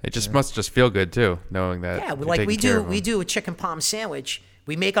 Yeah. It just must just feel good too, knowing that. Yeah, you're like taking care of we them. do a chicken palm sandwich.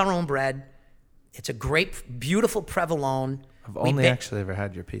 We make our own bread. It's a great, beautiful provolone. I've only actually ever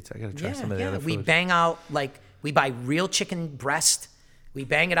had your pizza. I got to try some of the other We food. bang out, we buy real chicken breast. We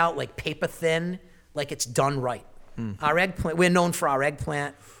bang it out like paper thin, like it's done right. Our eggplant, we're known for our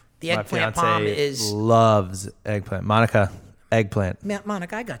eggplant. The My eggplant fiance palm is... loves eggplant. Monica, eggplant.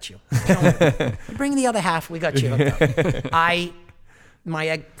 Monica, I got you. Bring the other half. We got you.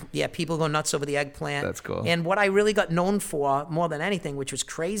 People go nuts over the eggplant. That's cool. And what I really got known for more than anything, which was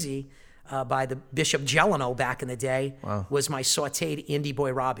crazy, by the Bishop Jeleno back in the day, was my sautéed Andy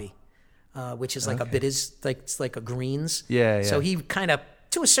Boy Robbie, which is like it's like a greens. Yeah. So he kind of,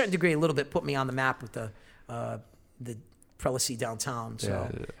 to a certain degree, a little bit put me on the map with the Prelacy downtown. So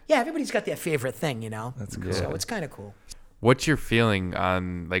everybody's got their favorite thing, That's cool. So it's kind of cool. What's your feeling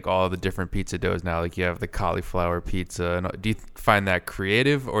on like all the different pizza doughs now? Like you have the cauliflower pizza. And do you find that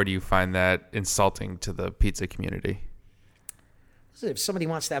creative or do you find that insulting to the pizza community? So if somebody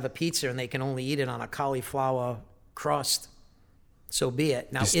wants to have a pizza and they can only eat it on a cauliflower crust, so be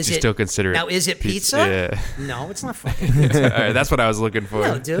it. Now, still consider it Now, is it pizza? Yeah. No, it's not fucking pizza. All right, that's what I was looking for.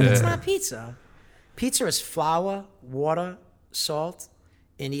 No, dude, it's not pizza. Pizza is flour, water, salt,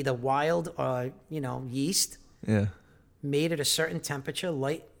 and either wild or, yeast, Yeah. made at a certain temperature,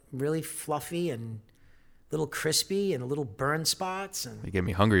 light, really fluffy and little crispy and little burn spots. And You get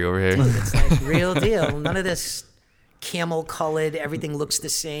me hungry over here. it's like real deal. None of this camel colored, everything looks the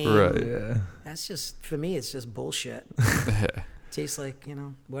same. Right. Yeah. That's just, for me, it's just bullshit. Tastes like,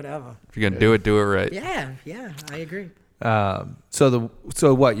 whatever. If you're gonna do it right. Yeah, I agree. So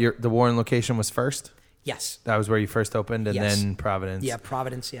the Warren location was first? Yes. That was where you first opened, and Yes. then Providence. Yeah,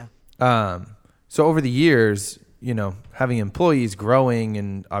 Providence, yeah. So over the years, having employees growing,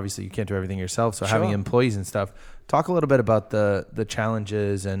 and obviously you can't do everything yourself. So having Sure. employees and stuff. Talk a little bit about the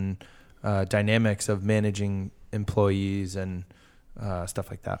challenges and dynamics of managing employees and stuff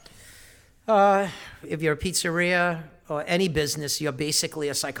like that? If you're a pizzeria or any business, you're basically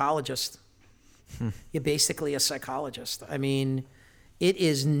a psychologist. You're basically a psychologist. I mean, it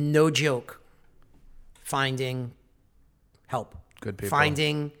is no joke finding help. Good people.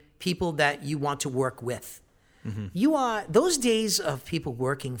 Finding people that you want to work with. Those days of people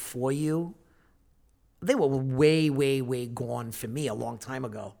working for you, they were way, way, way gone for me a long time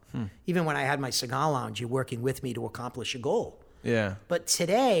ago. Even when I had my cigar lounge, you're working with me to accomplish a goal. Yeah. But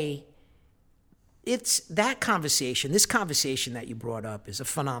today, it's that conversation, this conversation that you brought up is a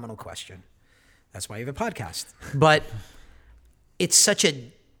phenomenal question. That's why you have a podcast. But it's such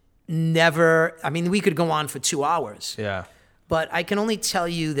a never, I mean, we could go on for 2 hours. Yeah. But I can only tell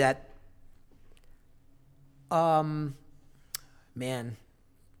you that, man,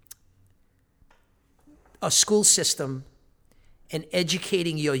 a school system and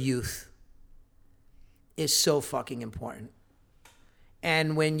educating your youth is so fucking important.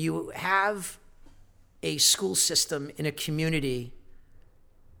 And when you have a school system in a community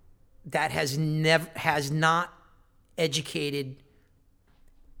that has not educated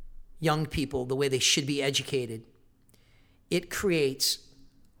young people the way they should be educated, it creates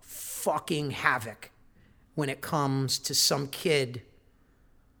fucking havoc when it comes to some kid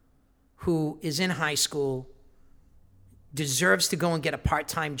who is in high school, deserves to go and get a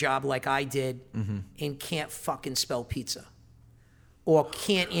part-time job like I did, and can't fucking spell pizza, or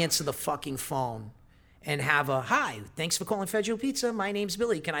can't answer the fucking phone and have a, hi, thanks for calling Federal Pizza, my name's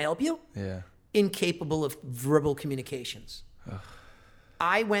Billy, can I help you? Yeah. Incapable of verbal communications.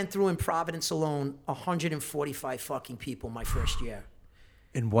 I went through in Providence alone 145 fucking people my first year.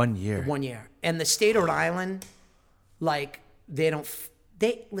 In 1 year. 1 year. And the state of Rhode Island, like,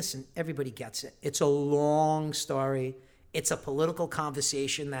 listen, everybody gets it. It's a long story. It's a political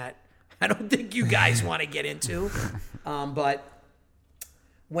conversation that I don't think you guys want to get into. But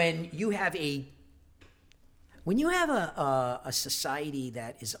when you have a society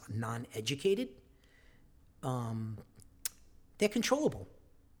that is non-educated, they're controllable.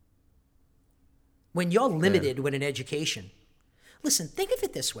 When you're limited with an education, listen, think of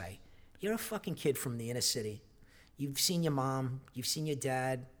it this way. You're a fucking kid from the inner city. You've seen your mom, you've seen your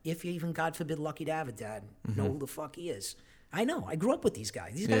dad. If you're even, God forbid, lucky to have a dad, know who the fuck he is. I know, I grew up with these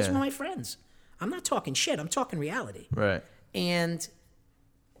guys. These guys were my friends. I'm not talking shit, I'm talking reality. Right. And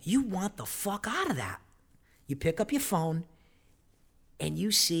you want the fuck out of that. You pick up your phone and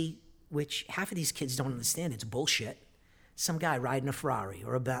you see, which half of these kids don't understand, it's bullshit. Some guy riding a Ferrari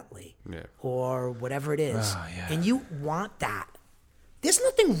or a Bentley or whatever it is. And you want that. There's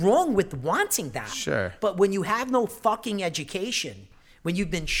nothing wrong with wanting that. Sure. But when you have no fucking education, when you've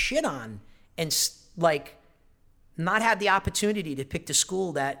been shit on and like not had the opportunity to pick the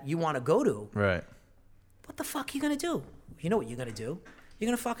school that you want to go to, Right. what the fuck are you going to do? You know what you're going to do. You're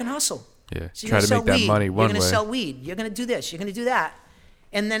going to fucking hustle. Yeah, So try you're to gonna make that sell money weed. one You're going to way. sell weed. You're going to do this. You're going to do that.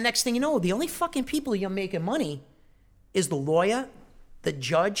 And then next thing you know, the only fucking people you're making money is the lawyer, the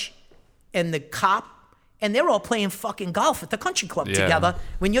judge, and the cop. And they're all playing fucking golf at the country club together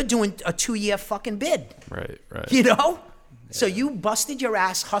when you're doing a 2-year fucking bid. Right. You know? So you busted your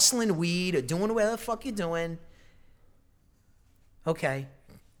ass hustling weed or doing whatever the fuck you're doing. Okay.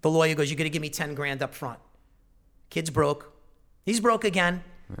 The lawyer goes, you're going to give me 10 grand up front. Kid's broke. He's broke again.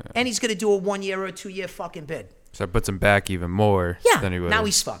 And he's going to do a 1-year or a 2-year fucking bid. So it puts him back even more than he would. Now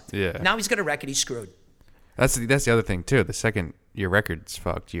he's fucked. Yeah. Now he's got a record. He's screwed. That's the other thing, too. The second your record's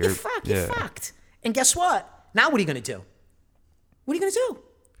fucked, You're fucked. You're fucked. And guess what? Now what are you going to do? What are you going to do?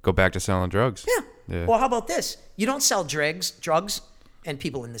 Go back to selling drugs. Yeah. Or how about this? You don't sell drugs, and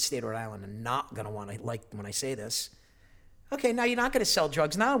people in the state of Rhode Island are not going to want to like when I say this. Okay, now you're not going to sell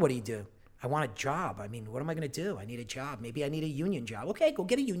drugs. Now what do? I want a job. I mean, what am I going to do? I need a job. Maybe I need a union job. Okay, go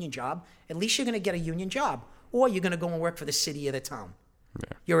get a union job. At least you're going to get a union job. Or you're going to go and work for the city or the town.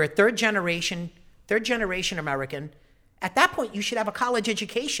 Yeah. You're a third generation American. At that point, you should have a college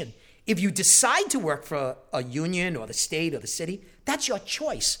education. If you decide to work for a union or the state or the city, that's your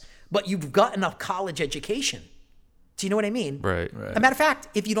choice. But you've gotten a college education. Do you know what I mean? Right. As a matter of fact,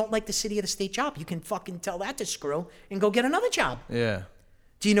 if you don't like the city or the state job, you can fucking tell that to screw and go get another job. Yeah.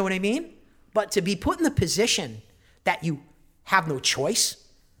 Do you know what I mean? But to be put in the position that you have no choice,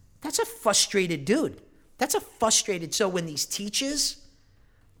 that's a frustrated dude. So when these teachers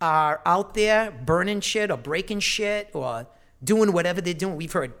are out there burning shit or breaking shit or doing whatever they're doing,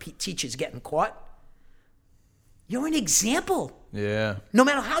 we've heard teachers getting caught. You're an example. Yeah. No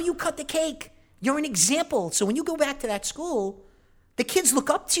matter how you cut the cake, you're an example. So when you go back to that school, the kids look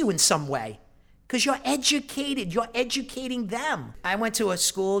up to you in some way because you're educated. You're educating them. I went to a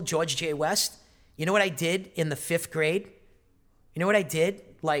school, George J. West. You know what I did in the 5th grade? You know what I did?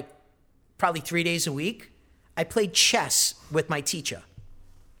 Like probably 3 days a week? I played chess with my teacher.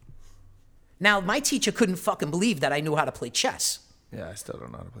 Now, my teacher couldn't fucking believe that I knew how to play chess. Yeah, I still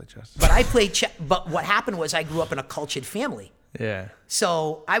don't know how to play chess. But I played chess. But what happened was I grew up in a cultured family. Yeah.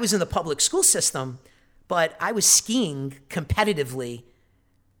 So I was in the public school system, but I was skiing competitively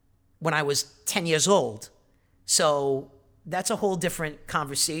when I was 10 years old. So that's a whole different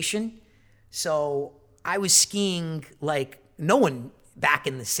conversation. So I was skiing like no one back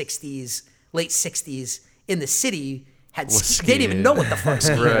in the 60s, late 60s in the city they didn't even know what the fuck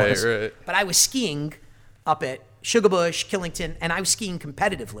skiing was. Right. But I was skiing up at Sugarbush, Killington, and I was skiing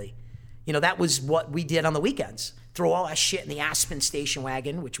competitively. You know, that was what we did on the weekends. Throw all our shit in the Aspen station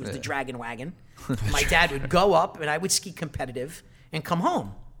wagon, which was the Dragon wagon. My dad would go up and I would ski competitive and come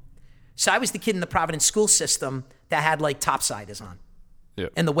home. So I was the kid in the Providence school system that had like topsiders on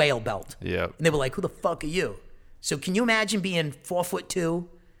Yep. and the whale belt. Yep. And they were like, who the fuck are you? So can you imagine being 4'2",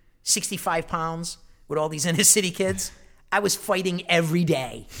 65 pounds with all these inner city kids? I was fighting every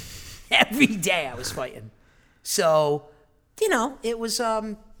day. Every day I was fighting. So, you know, it was,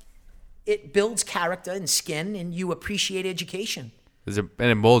 it builds character and skin and you appreciate education. And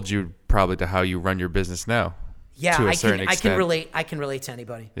it molds you probably to how you run your business now. Yeah, to a I certain can extent. relate. I can relate to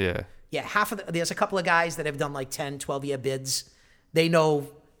anybody. Yeah. Yeah, there's a couple of guys that have done like 10, 12-year bids. They know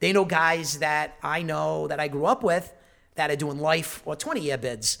guys that I know that I grew up with that are doing life or 20-year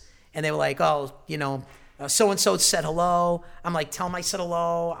bids. And they were like, oh, you know, so-and-so said hello. I'm like, tell him I said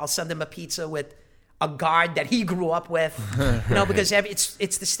hello. I'll send him a pizza with a guard that he grew up with. You know, because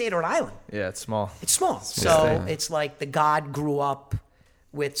it's the state of Rhode Island. Yeah, it's small. It's small. So it's like the guard grew up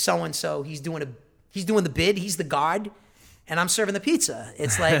with so-and-so. He's doing the bid. He's the guard. And I'm serving the pizza.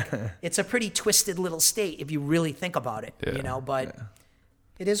 It's like, it's a pretty twisted little state if you really think about it, you know, but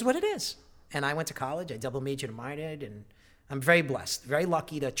it is what it is. And I went to college. I double majored and minored, and I'm very blessed, very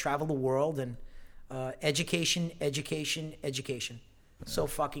lucky to travel the world and education. So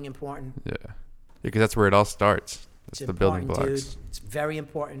fucking important. Yeah. Because that's where it all starts. It's It's the building important, blocks. dude. It's very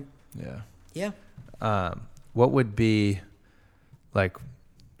important. Yeah. Yeah. What would be like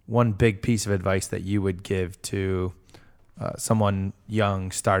one big piece of advice that you would give to someone young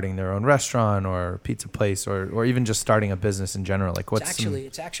starting their own restaurant or pizza place or even just starting a business in general? Like what's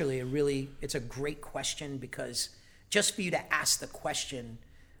It's actually a great question, because just for you to ask the question,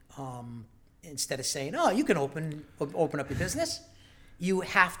 instead of saying, oh, you can open up your business, you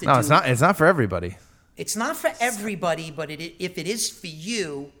have to it's not for everybody. It's not for everybody, but if it is for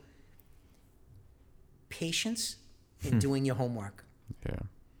you, patience in doing your homework. Yeah.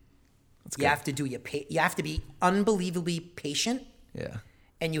 You have to you have to be unbelievably patient, Yeah.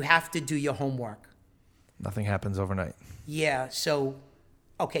 and you have to do your homework. Nothing happens overnight. Yeah, so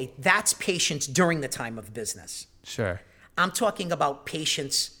okay, that's patience during the time of business. Sure. I'm talking about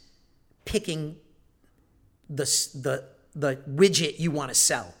patience picking the widget you want to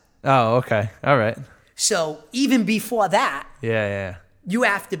sell. Oh, okay. All right. So even before that, Yeah. you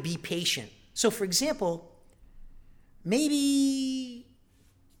have to be patient. So for example, maybe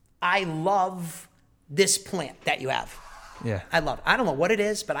I love this plant that you have. Yeah. I love it. I don't know what it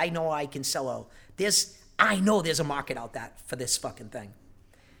is, but I know I can sell I know there's a market out there for this fucking thing.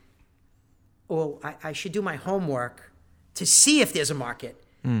 Well, I should do my homework to see if there's a market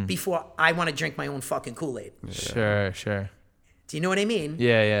before I want to drink my own fucking Kool-Aid. Sure. Do you know what I mean?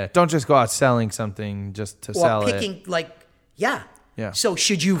 Yeah. Don't just go out selling something just to sell Or it. picking Yeah. So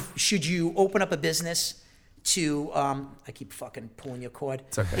should you open up a business to I keep fucking pulling your cord.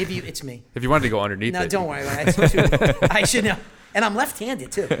 It's okay. It's me. If you wanted to go underneath No, it. don't worry about it. I should know. And I'm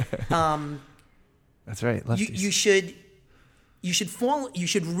left-handed too. That's right. You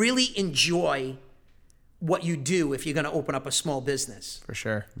should really enjoy what you do if you're going to open up a small business. For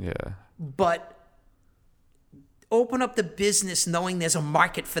sure. Yeah. But open up the business knowing there's a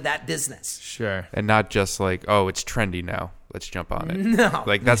market for that business. Sure. And not just like, oh, it's trendy now. Let's jump on it. No.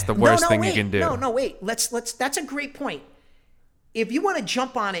 Like that's the worst thing wait. you can do. No, wait. Let's that's a great point. If you want to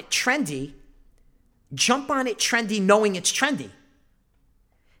jump on it trendy knowing it's trendy.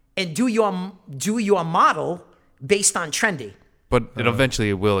 And do your model based on trendy. But it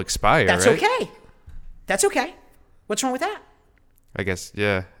eventually will expire, That's right? okay. That's okay. What's wrong with that? I guess,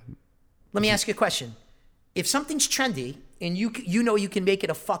 yeah. Let me ask you a question. If something's trendy and you know you can make it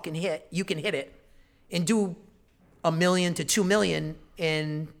a fucking hit, you can hit it and do $1 million to $2 million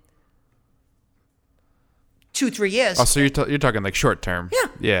in 2-3 years. Oh, so you're talking like short term.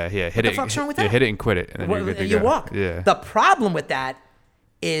 Yeah. Yeah. Hit it. fuck's wrong with Yeah, that? hit it and quit it, and then you're good to you go. walk. Yeah. The problem with that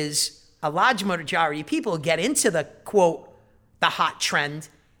is a large majority of people get into the quote the hot trend,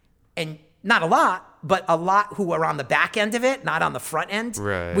 and not a lot, but a lot who are on the back end of it, not on the front end,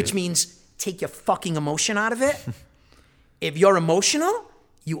 Right. which means take your fucking emotion out of it. If you're emotional,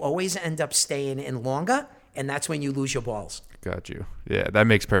 you always end up staying in longer, and that's when you lose your balls. Got you. Yeah, that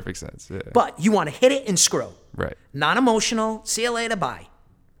makes perfect sense. Yeah. But you want to hit it and screw. Right. Not emotional. See you later. Bye.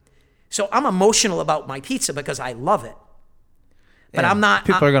 So I'm emotional about my pizza because I love it. But And I'm not.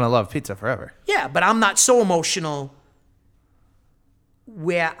 People are gonna love pizza forever. Yeah, but I'm not so emotional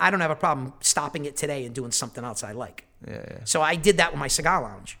where I don't have a problem stopping it today and doing something else I like. Yeah. So I did that with my cigar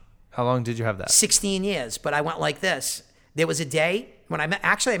lounge. How long did you have that? 16 years, but I went like this. There was a day when I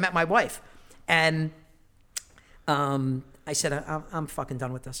met my wife, and I said, I'm fucking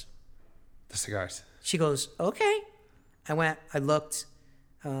done with this. The cigars. She goes, okay. I looked.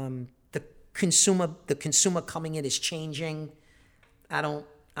 The consumer coming in is changing.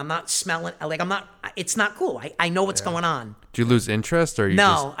 I'm not smelling, it's not cool. I know what's going on. Did you lose interest or you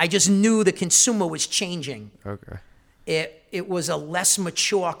No, I just knew the consumer was changing. Okay. It was a less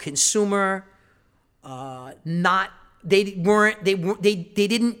mature consumer. They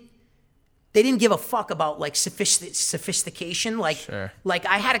didn't give a fuck about like sophistication. Like, Sure. like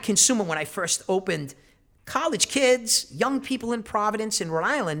I had a consumer when I first opened, college kids, young people in Providence and Rhode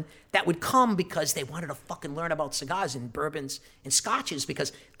Island that would come because they wanted to fucking learn about cigars and bourbons and scotches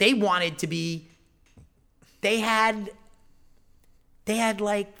because they wanted to be, they had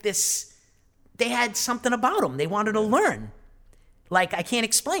like this, they had something about them. They wanted to learn. Like, I can't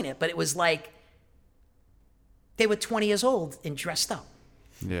explain it, but it was like they were 20 years old and dressed up.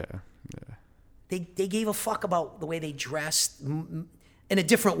 Yeah. They gave a fuck about the way they dressed in a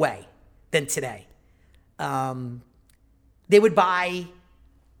different way than today. They would buy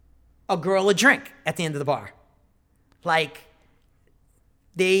a girl a drink at the end of the bar. Like,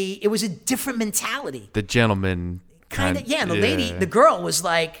 it was a different mentality. The gentleman Kind of, yeah. And the lady, the girl was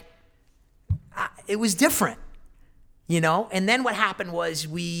like, it was different, you know? And then what happened was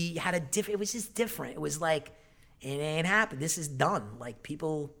we had it was just different. It was like, it ain't happened. This is done. Like,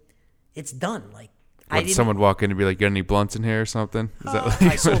 people, it's done. Like, Would someone walk in and be like, "Got any blunts in here or something?" Is that like,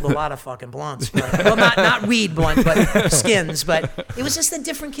 I sold a lot of fucking blunts. But, well, not weed blunt, but skins. But it was just a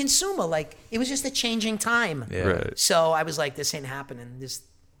different consumer. Like, it was just a changing time. Yeah. Right. So I was like, this ain't happening.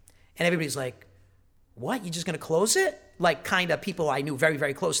 And everybody's like, what? You just gonna close it? Like, kind of people I knew very,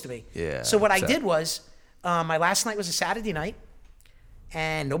 very close to me. Yeah, So what I so- did was, my last night was a Saturday night,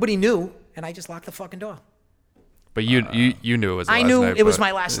 and nobody knew, and I just locked the fucking door. But you knew it was. The I last knew night, it was but-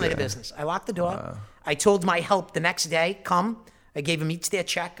 my last night of business. I locked the door. I told my help the next day, come. I gave them each their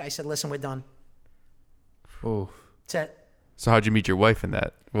check. I said, listen, we're done. Oh. That's it. So how'd you meet your wife in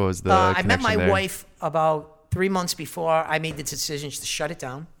that? What was the? I met my connection there? wife about 3 months before I made the decision to shut it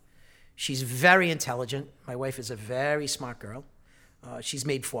down. She's very intelligent. My wife is a very smart girl. She's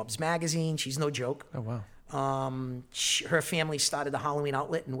made Forbes magazine. She's no joke. Oh wow. Her family started the Halloween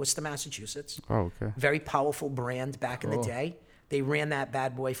outlet in Worcester, Massachusetts. Oh, okay. Very powerful brand back in the day. They ran that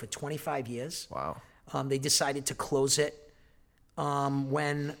bad boy for 25 years. Wow. They decided to close it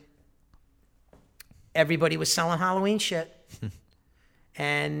when everybody was selling Halloween shit.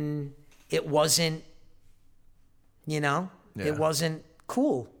 And it wasn't, it wasn't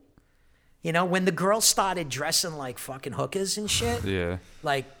cool. You know, when the girls started dressing like fucking hookers and shit, Yeah.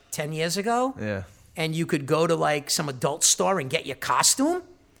 like 10 years ago, Yeah. and you could go to like some adult store and get your costume,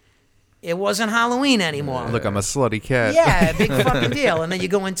 it wasn't Halloween anymore. Look, I'm a slutty cat. Yeah, big fucking deal. And then you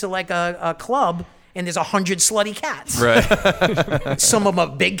go into like a club and there's 100 slutty cats. Right. Some of them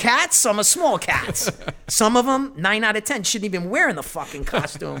are big cats, some are small cats. Some of them, 9 out of 10, shouldn't even wearing the fucking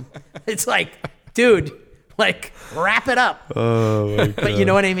costume. It's like, dude, like, wrap it up. Oh my god. But you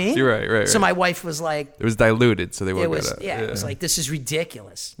know what I mean? You're right. Right. So my wife was like, It was diluted, so they it wouldn't was, get it. it was like, this is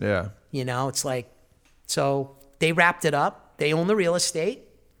ridiculous. Yeah. You know, it's like, so they wrapped it up. They own the real estate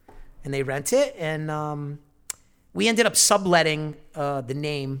and they rent it. And we ended up subletting the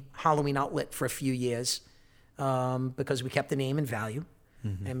name Halloween Outlet for a few years because we kept the name in value.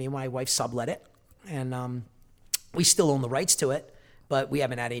 And me and my wife sublet it. And we still own the rights to it, but we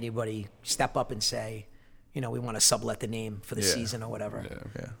haven't had anybody step up and say, we want to sublet the name for the season or whatever.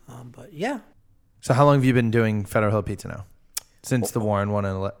 Yeah. But yeah. So how long have you been doing Federal Hill Pizza now? Since the Warren one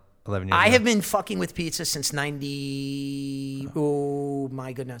and 11 years I ago? have been fucking with pizza since 90. Oh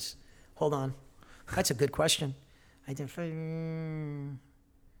my goodness. Hold on. That's a good question. I did.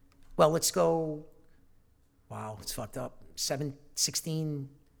 Well, let's go. Wow, it's fucked up. 16.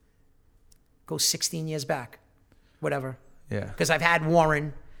 Go 16 years back. Whatever. Yeah. Because I've had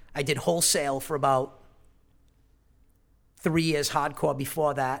Warren. I did wholesale for about 3 years hardcore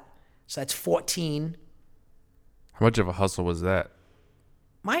before that. So that's 14. How much of a hustle was that?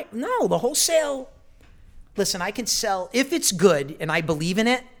 The wholesale, Listen, I can sell, if it's good and I believe in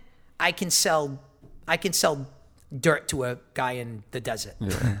it, I can sell dirt to a guy in the desert.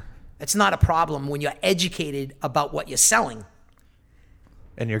 Yeah. It's not a problem when you're educated about what you're selling.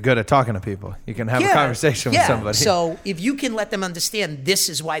 And you're good at talking to people. You can have a conversation with somebody. So if you can let them understand this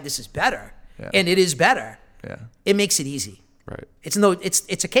is why this is better, Yeah. and it is better, Yeah. it makes it easy. Right.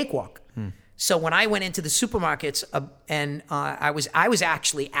 It's a cakewalk. So when I went into the supermarkets, I was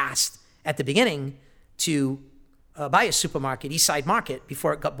actually asked at the beginning to buy a supermarket, Eastside Market,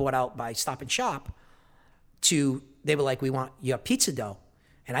 before it got bought out by Stop and Shop. They were like, we want your pizza dough,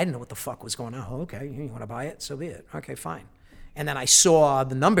 and I didn't know what the fuck was going on. Oh, okay, you want to buy it? So be it. Okay, fine. And then I saw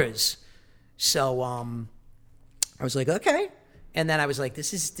the numbers, so I was like, okay. And then I was like,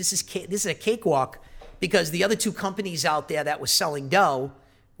 this is a cakewalk, because the other two companies out there that was selling dough,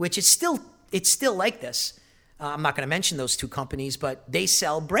 which it's still like this. I'm not going to mention those two companies, but they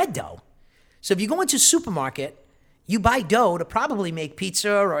sell bread dough. So if you go into a supermarket, you buy dough to probably make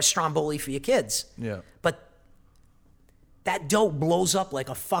pizza or a stromboli for your kids. Yeah. But that dough blows up like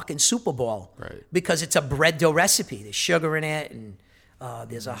a fucking Super Bowl. Right. Because it's a bread dough recipe. There's sugar in it, and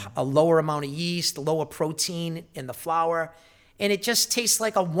there's a lower amount of yeast, lower protein in the flour, and it just tastes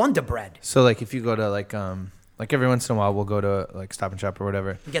like a Wonder Bread. So like if you go to like every once in a while we'll go to like Stop and Shop or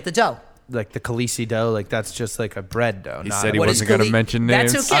whatever. You get the dough. Like the Khaleesi dough, like that's just like a bread dough. He not said he a- What wasn't is going to Khale- mention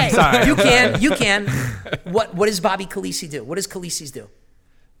names. That's okay. I'm sorry. You can. What does Bobby Khaleesi do? What does Khaleesi's do?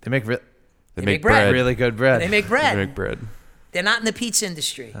 They make They make bread. really good bread. They make bread. They make bread. They're not in the pizza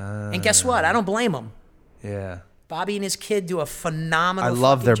industry. And guess what? I don't blame them. Yeah. Bobby and his kid do a phenomenal I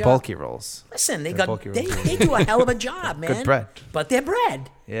love fucking their job. bulky rolls. Listen, Their bulky they rolls. do a hell of a job, man. Good bread. But they're bread.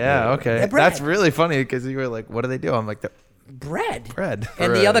 Yeah, okay. They're bread. That's really funny because you were like, what do they do? I'm like, they're Bread. bread.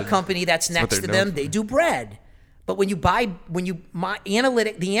 And the other Bread. company that's next they're to known them, for. they do bread. But the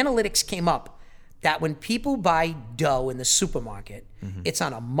analytics came up that when people buy dough in the supermarket, Mm-hmm. it's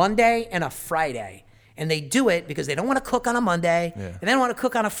on a Monday and a Friday. And they do it because they don't want to cook on a Monday, Yeah. and they don't want to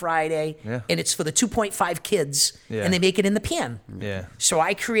cook on a Friday, Yeah. and it's for the 2.5 kids, Yeah. and they make it in the pan. Yeah. So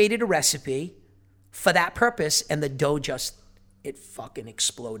I created a recipe for that purpose, and the dough it fucking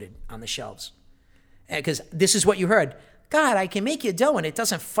exploded on the shelves. Because this is what you heard. God, I can make you dough, and it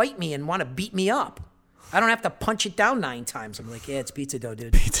doesn't fight me and want to beat me up. I don't have to punch it down 9 times. I'm like, yeah, it's pizza dough,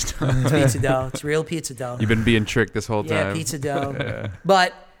 dude. It's pizza dough. It's real pizza dough. You've been being tricked this whole Yeah, time. pizza dough.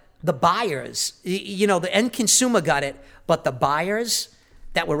 But the buyers, the end consumer got it, but the buyers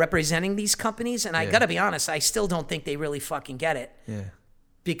that were representing these companies, and I got to be honest, I still don't think they really fucking get it. Yeah.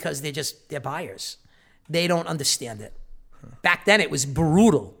 Because they're buyers. They don't understand it. Back then it was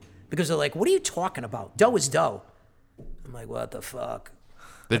brutal because they're like, what are you talking about? Dough is dough. I'm like, what the fuck?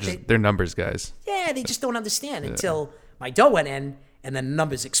 They're numbers guys. Yeah, they just don't understand until my dough went in and then the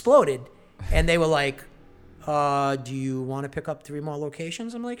numbers exploded and they were like, do you want to pick up 3 more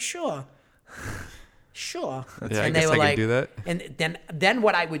locations? I'm like, sure. Sure. Yeah, I and guess they were I like, can do that. And then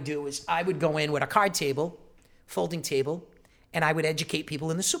what I would do is I would go in with a card table, folding table, and I would educate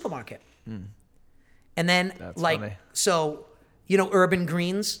people in the supermarket. And then funny. so, Urban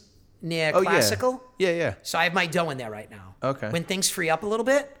Greens near Oh, Classical? Yeah, yeah. So I have my dough in there right now. Okay. When things free up a little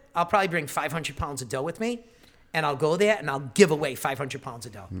bit, I'll probably bring 500 pounds of dough with me, and I'll go there and I'll give away 500 pounds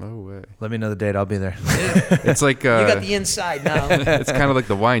of dough. No way. Let me know the date. I'll be there. It's like You got the inside now. it's kind of like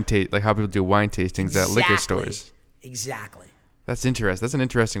the wine taste, like how people do wine tastings at liquor stores. Exactly. That's interesting. That's an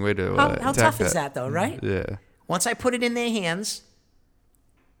interesting way to How attack tough is that, though, right? Yeah. Once I put it in their hands,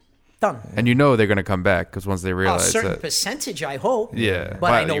 done. And they're going to come back because once they A realize certain that. percentage, I hope. Yeah.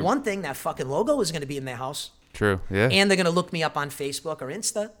 But I But know you- one thing, that fucking logo is going to be in their house. True. Yeah. And they're going to look me up on Facebook or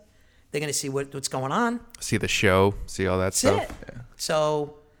Insta. They're going to see what's going on. See the show. See all that That's stuff. it.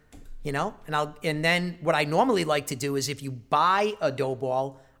 So, and then what I normally like to do is if you buy a dough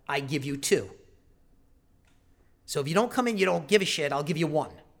ball, I give you 2. So if you don't come in, you don't give a shit, I'll give you 1.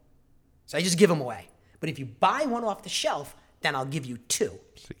 So I just give them away. But if you buy one off the shelf, then I'll give you 2.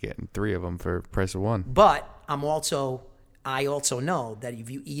 So you're getting 3 of them for price of 1. But I also know that if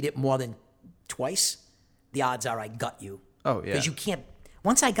you eat it more than twice, the odds are I gut you. Oh, yeah. Because you can't.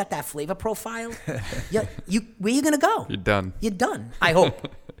 Once I got that flavor profile, where you gonna go? You're done. You're done. I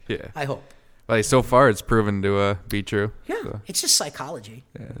hope. Yeah. I hope. Like so far, it's proven to be true. Yeah. So. It's just psychology.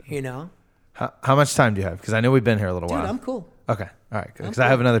 How much time do you have? Because I know we've been here a little Dude, while. I'm cool. Okay. All right. Because I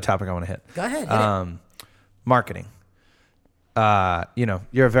have another topic I want to hit. Go ahead. Hit it. Marketing.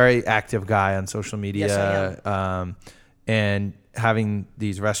 You're a very active guy on social media. Yes, I And having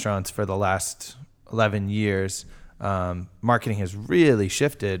these restaurants for the last 11 years, marketing has really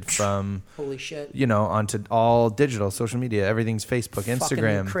shifted from, Holy shit. onto all digital, social media. Everything's Facebook,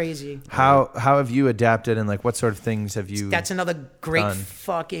 Instagram. Fucking crazy. How have you adapted, and like what sort of things have you? That's another great done?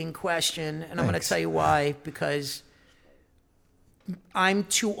 fucking question, and I'm going to Thanks. tell you why. Because I'm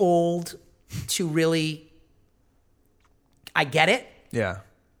too old to really. I get it, Yeah.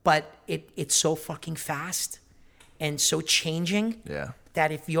 but it's so fucking fast and so changing Yeah.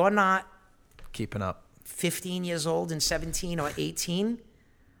 that if you're not Keeping up. 15 years old and 17 or 18,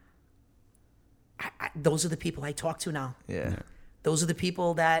 those are the people I talk to now. Yeah. Those are the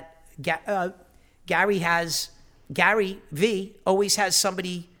people that Gary V always has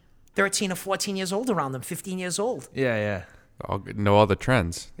somebody 13 or 14 years old around them, 15 years old. Yeah. Yeah. I'll know all the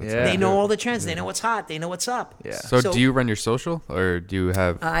trends. Yeah. They know all the trends. They know what's hot. They know what's up. Yeah. So, So- do you run your social, or do you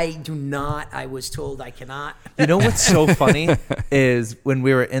have? I do not. I was told I cannot. You know what's so funny is when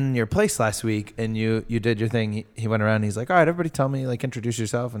we were in your place last week and you did your thing, he went around and he's like, all right, everybody tell me, like, introduce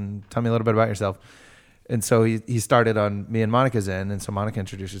yourself and tell me a little bit about yourself. And so he started on me and Monica's end. And so Monica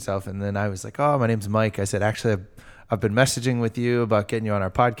introduced herself. And then I was like, oh, my name's Mike. I said, actually, I've been messaging with you about getting you on our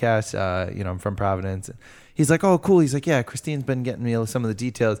podcast. I'm from Providence. And he's like, oh, cool. He's like, yeah, Christine's been getting me some of the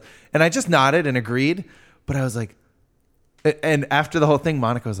details. And I just nodded and agreed. But I was like, and after the whole thing,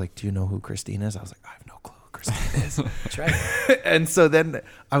 Monica was like, do you know who Christine is? I was like, I have no clue who Christine is. That's right. And so then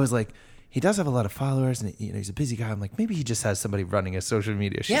I was like, he does have a lot of followers and he's a busy guy. I'm like, maybe he just has somebody running his social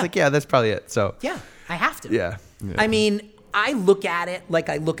media. She's Yeah. like, yeah, that's probably it. So Yeah, I have to. yeah. I mean, I look at it like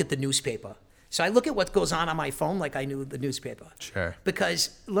I look at the newspaper. So I look at what goes on my phone like I knew the newspaper. Sure.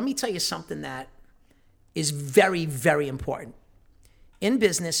 Because let me tell you something that is very, very important. In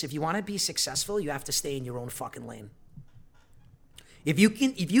business, if you want to be successful, you have to stay in your own fucking lane. If you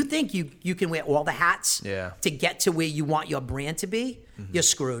think you can wear all the hats Yeah. to get to where you want your brand to be, you're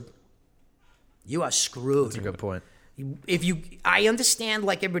screwed. You are screwed. That's a good point. I understand,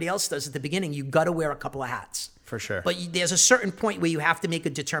 like everybody else does at the beginning, you got to wear a couple of hats. For sure. But there's a certain point where you have to make a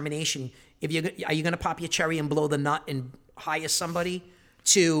determination. Are you going to pop your cherry and blow the nut and hire somebody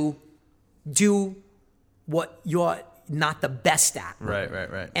to do what you're not the best at?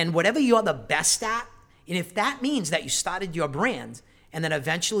 Right. And whatever you're the best at, and if that means that you started your brand and then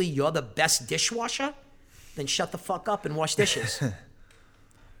eventually you're the best dishwasher, then shut the fuck up and wash dishes.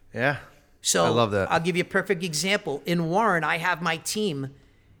 Yeah. So I love that. I'll give you a perfect example. In Warren, I have my team,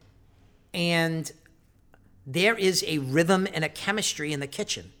 and there is a rhythm and a chemistry in the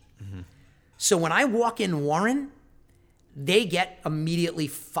kitchen. Mm-hmm. So when I walk in Warren, they get immediately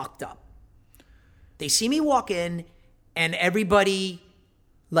fucked up. They see me walk in, and everybody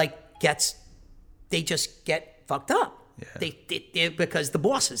they just get fucked up. Yeah. They because the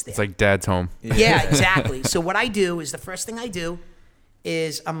boss is there. It's like dad's home. Yeah, exactly. So what I do is the first thing I do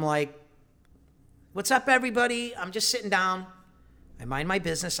is I'm like, what's up, everybody? I'm just sitting down. I mind my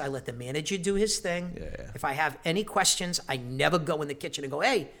business. I let the manager do his thing. Yeah. If I have any questions, I never go in the kitchen and go,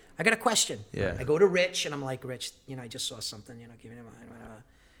 hey, I got a question. Yeah. I go to Rich and I'm like, Rich, I just saw something, give me a mind.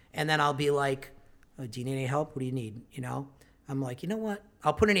 And then I'll be like, oh, do you need any help? What do you need? I'm like, you know what?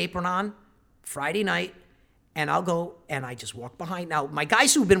 I'll put an apron on Friday night and I'll go and I just walk behind. Now, my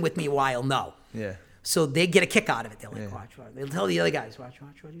guys who've been with me a while know. Yeah. So they get a kick out of it. They're like, watch. They'll tell the other guys, watch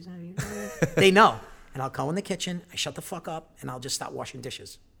what he's saying. They know. And I'll go in the kitchen, I shut the fuck up, and I'll just start washing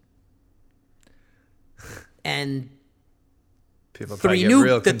dishes. And People the probably get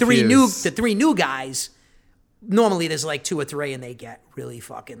real three new guys, normally there's like two or three, and they get really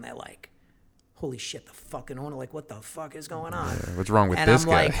fucking, they're like, holy shit, the fucking owner, like, what the fuck is going on? What's wrong with And this I'm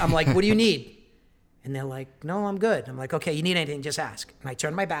guy? like, what do you need? And they're like, no, I'm good. I'm like, okay, you need anything, just ask. And I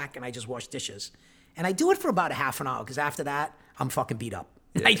turn my back and I just wash dishes. And I do it for about a half an hour because after that, I'm fucking beat up.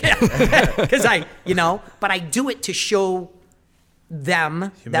 Because but I do it to show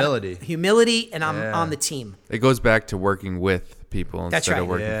them humility, and I'm on the team. It goes back to working with people That's instead right. of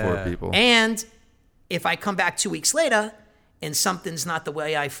working for people. And if I come back 2 weeks later and something's not the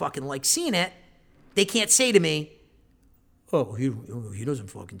way I fucking like seeing it, they can't say to me, oh, he doesn't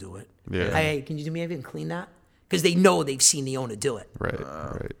fucking do it. Yeah. Hey, can you do me anything and clean that? Because they know they've seen the owner do it.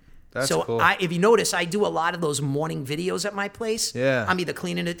 Right. That's so cool. if you notice, I do a lot of those morning videos at my place. Yeah. I'm either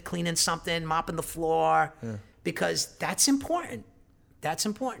cleaning something, mopping the floor, because that's important. That's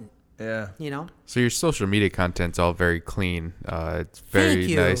important. Yeah. So your social media content's all very clean. It's very Thank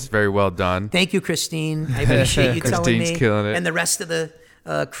you. nice, very well done. Thank you, Christine. I appreciate you telling Christine's me. killing it. And the rest of the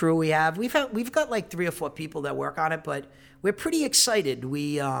crew we have. We've got like 3 or 4 people that work on it, but we're pretty excited.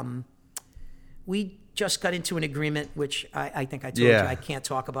 We just got into an agreement, which I think I told you I can't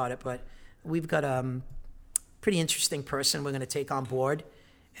talk about it, but we've got a pretty interesting person we're going to take on board,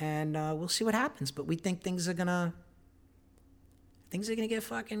 and we'll see what happens. But we think things are going to things are gonna get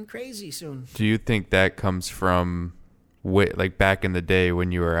fucking crazy soon. Do you think that comes from like back in the day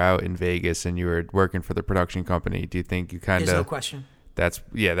when you were out in Vegas and you were working for the production company? Do you think you kind There's no of question. that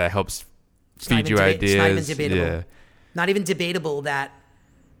helps It's not feed even you deba- ideas? It's not even debatable. Yeah. Not even debatable that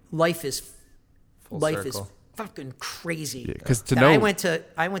life is Full life circle. is fucking crazy. Because to That know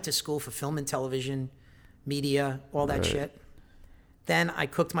I went to school for film and television, media, all that shit. Then I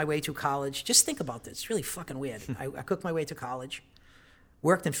cooked my way to college. Just think about this. It's really fucking weird. I cooked my way to college,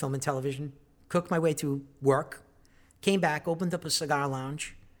 worked in film and television, cooked my way to work, came back, opened up a cigar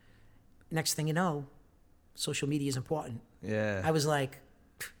lounge. Next thing you know, social media is important. Yeah. I was like,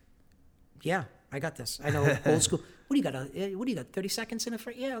 yeah, I got this. I know old school. What do you got? 30 seconds in it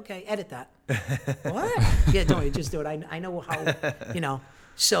for? Yeah, okay. Edit that. What? Yeah, don't worry, just do it. I know how.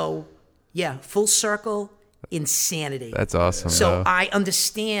 So, yeah, full circle, insanity. that's awesome. So though. I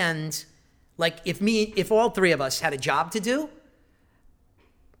understand, like, if all three of us had a job to do,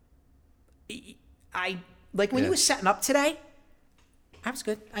 when you were setting up today, I was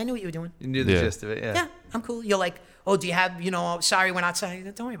good. I knew what you were doing. You knew the Yeah. gist of it. Yeah. Yeah, I'm cool. You're like, oh, do you have, sorry, we're not saying.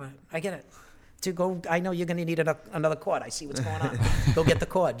 Don't worry about it. I get it. To go, I know you're going to need another cord. I see what's going on. Go get the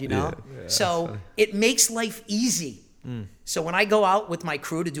cord, So it makes life easy. So when I go out with my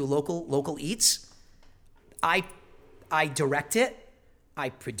crew to do local eats, I direct it. I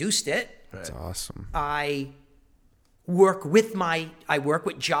produced it. That's awesome. I work with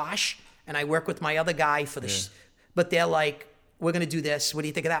Josh and I work with my other guy for the, but they're like, we're going to do this. What do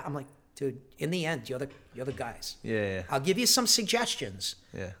you think of that? I'm like, dude, in the end, you're the guys. Yeah. I'll give you some suggestions.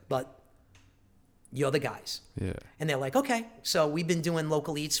 Yeah. But you're the guys. Yeah. And they're like, okay. So we've been doing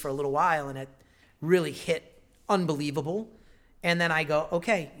local eats for a little while and it really hit unbelievable. And then I go,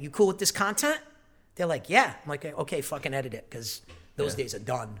 okay, you cool with this content? They're like, yeah. I'm like, okay, fucking edit it because those days are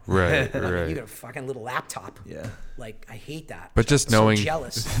done. Right. You Right. got a fucking little laptop. Yeah. Like, I hate that. But just I'm knowing so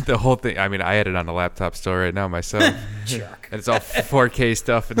jealous. the whole thing. I mean, I edit on a laptop still right now myself. Jerk. And it's all 4K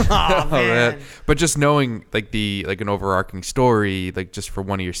stuff and all man. that. But just knowing like an overarching story, like just for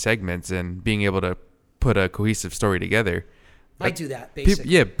one of your segments and being able to put a cohesive story together. I do that,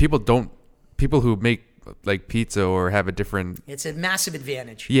 basically. People who make like pizza or have a different It's a massive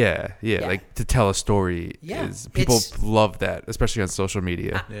advantage. yeah, like to tell a story Yeah, is people it's- love that, especially on social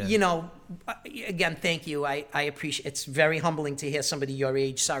media. Again, thank you. I appreciate. It's very humbling to hear somebody your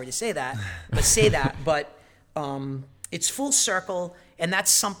age. Sorry to say that, but say that. But it's full circle, and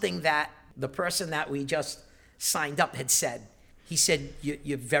that's something that the person that we just signed up had said. He said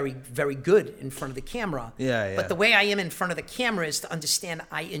you're very, very good in front of the camera. Yeah. But the way I am in front of the camera is to understand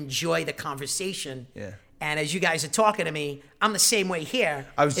I enjoy the conversation. Yeah. And as you guys are talking to me, I'm the same way here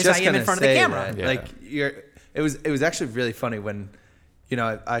I was as just I am gonna in front of say the camera. that. Yeah. Like it was actually really funny when,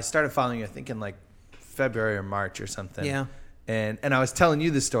 I started following you, I think in like February or March or something. Yeah. And I was telling you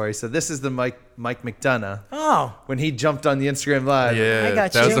the story. So this is the Mike McDonough Oh, when he jumped on the Instagram live. Yeah, I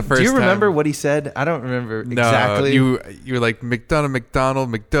got that was you. the first Do you remember time. what he said? I don't remember No, exactly. you were like McDonough, McDonald,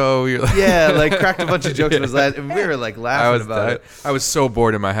 McDough. You're like, Yeah, like cracked a bunch of jokes. And we were like laughing about it. I was so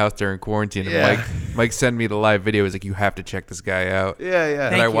bored in my house during quarantine. And Yeah. Mike sent me the live video. He was like, you have to check this guy out. Yeah.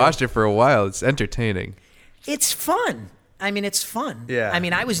 And Thank I you. watched it for a while. It's entertaining. it's fun. I mean, it's fun. Yeah. I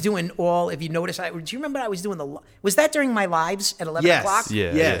mean, I was doing if you notice, do you remember I was doing was that during my lives at 11 Yes. o'clock?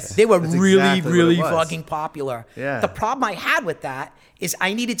 Yeah. Yes. They were That's really, exactly what really it was. fucking popular. Yeah. The problem I had with that is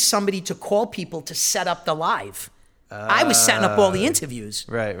I needed somebody to call people to set up the live. I was setting up all the interviews.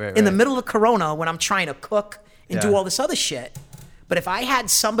 Right. In the middle of Corona when I'm trying to cook and do Yeah. all this other shit. But if I had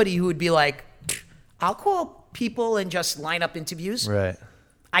somebody who would be like, I'll call people and just line up interviews, Right.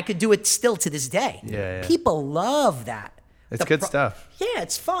 I could do it still to this day. Yeah. People love that. It's good stuff. Yeah,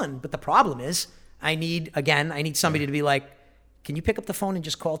 it's fun. But the problem is, I need somebody to be like, can you pick up the phone and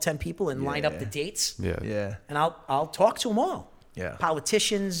just call 10 people and line up the dates? Yeah. Yeah. And I'll talk to them all. Yeah.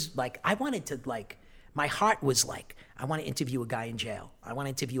 Politicians, I wanted to my heart was like, I want to interview a guy in jail. I want to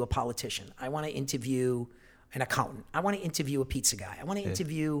interview a politician. I want to interview an accountant. I want to interview a pizza guy. I want to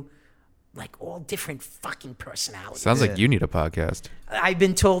interview all different fucking personalities. Sounds like you need a podcast. I've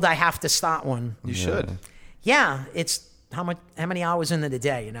been told I have to start one. You should. Yeah, it's how many hours into the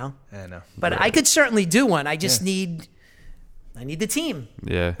day, I know. But I could certainly do one. I just need the team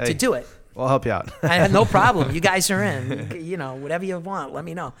Yeah. to do it. We'll help you out. I have no problem. You guys are in. Whatever you want, let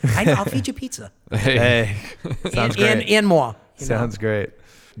me know. I'll feed you pizza Hey. Sounds great. and more. Sounds great.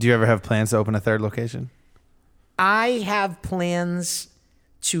 Do you ever have plans to open a third location? I have plans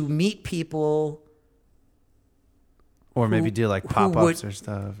to meet people. Or maybe do like who pop-ups would- or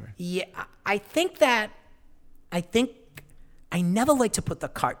stuff? Or... Yeah, I think I never like to put the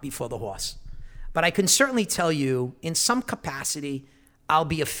cart before the horse. But I can certainly tell you, in some capacity, I'll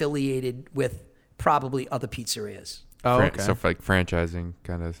be affiliated with probably other pizzerias. Oh, okay. So like franchising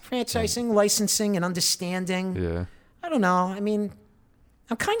kind of. Franchising, licensing, and understanding. Yeah. I don't know. I mean,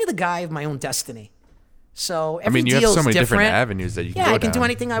 I'm kind of the guy of my own destiny. So every I mean, you have deal's so many different different avenues that you can Yeah, go I can do down.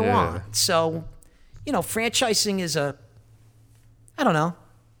 anything I Yeah. want. So, franchising is I don't know.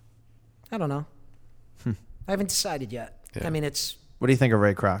 I haven't decided yet. Yeah. I mean, it's What do you think of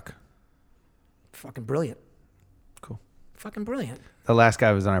Ray Kroc? fucking brilliant. Cool. Fucking brilliant. The last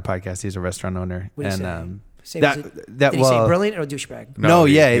guy was on our podcast. He's a restaurant owner. What did he and say? Say, that was it- that did he say brilliant or douchebag? No,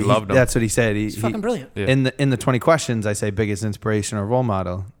 he yeah, loved him. That's what he said. He's fucking brilliant. Yeah. In the 20 questions, I say biggest inspiration or role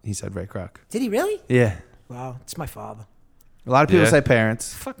model. He said Ray Kroc. Did he really? Yeah, Wow, it's my father. a lot of people Yeah. say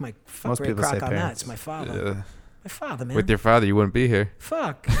parents. Fuck Most Ray people say Kroc on that. parents. It's my father. Yeah. My father, man. With your father, you wouldn't be here.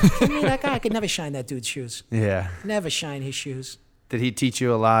 Fuck. Give me that guy. I could never shine that dude's shoes. Yeah. Never shine his shoes. Did he teach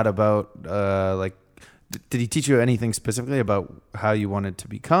you a lot about Did he teach you anything specifically about how you wanted to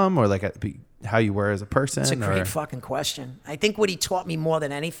become, or how you were as a person? It's a great fucking question. I think what he taught me more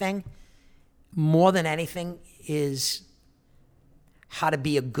than anything, is how to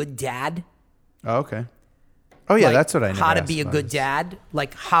be a good dad. Oh, okay. Oh yeah, Like, that's what I know. How to be a good dad,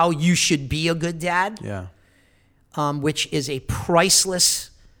 like how you should be a good dad, Yeah. which is a priceless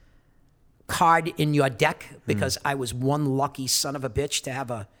card in your deck because I was one lucky son of a bitch to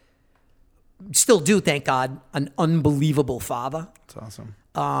have still do, thank God, an unbelievable father. That's awesome.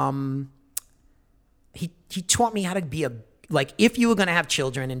 He taught me how to be if you were going to have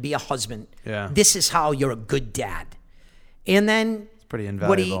children and be a husband, Yeah. this is how you're a good dad. And then Pretty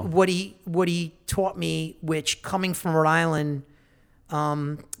invaluable. what he taught me, which coming from Rhode Island,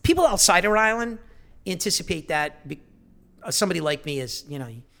 people outside of Rhode Island anticipate that somebody like me is,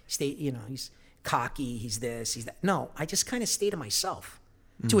 he's cocky, he's this, he's that. No, I just kind of stay to myself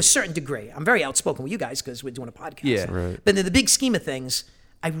to a certain degree. I'm very outspoken with you guys because we're doing a podcast. Yeah. Right. But in the big scheme of things,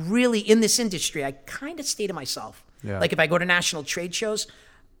 I really, in this industry, I kind of stay to myself. Yeah. Like if I go to national trade shows,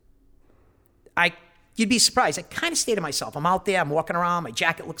 you'd be surprised. I kind of stay to myself. I'm out there, I'm walking around, my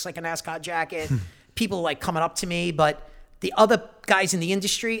jacket looks like a NASCAR jacket. People like coming up to me, but the other guys in the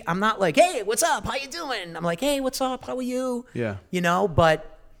industry, I'm not like, hey, what's up? How you doing? I'm like, hey, what's up? How are you? Yeah.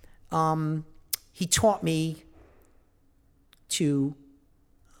 But he taught me to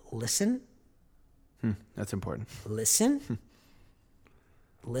listen, That's important. listen,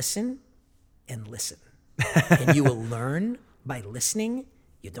 and listen. And you will learn by listening.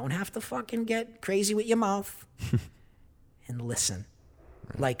 You don't have to fucking get crazy with your mouth. And listen.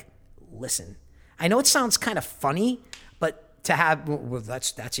 Listen. I know it sounds kind of funny, but to have,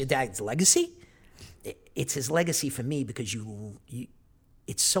 that's your dad's legacy. It's his legacy for me because you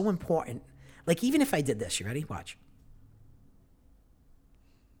it's so important. Like even if I did this, you ready? Watch.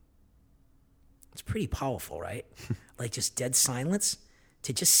 It's pretty powerful, right? Like just dead silence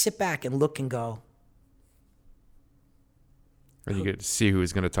to just sit back and look and go, And you get to see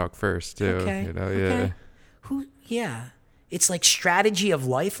who's going to talk first, too. okay, Yeah. yeah. It's like strategy of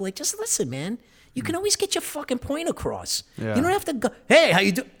life. Like just listen, man. You can always get your fucking point across. Yeah. You don't have to go, hey, how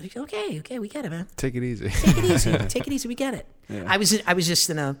you doing? Okay, we get it, man. Take it easy. Take it easy. Take it easy. We get it. Yeah. I was just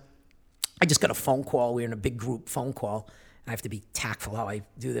I just got a phone call. We were in a big group phone call. I have to be tactful how I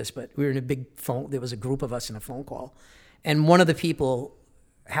do this, but we were in a big phone. There was a group of us in a phone call. And one of the people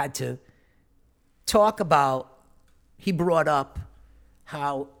had to talk about, he brought up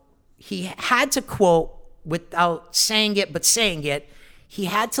how he had to quote without saying it, but saying it, he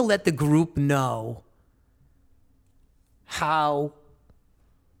had to let the group know how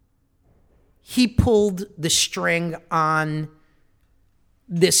he pulled the string on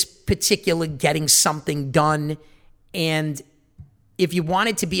this particular getting something done. And if you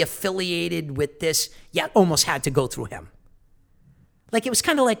wanted to be affiliated with this, you almost had to go through him. Like it was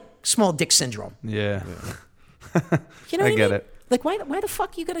kind of like small dick syndrome. Yeah. You know what I I get mean? it. Like why the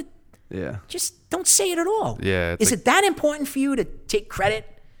fuck you gotta Yeah. just don't say it at all? Yeah, it's Is it that important for you to take credit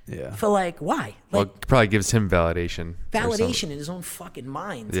Yeah. for like why? Well, Like it probably gives him validation. or something. validation in his own fucking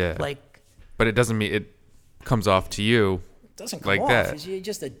mind. Yeah. Like But it doesn't mean it comes off to you. it doesn't come Like off. that. You're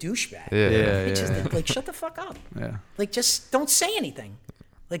just a douchebag. Yeah. Yeah. It's just like shut the fuck up. Yeah. Like just don't say anything.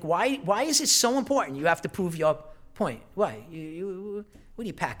 Like why is it so important? You have to prove your point. Why? What are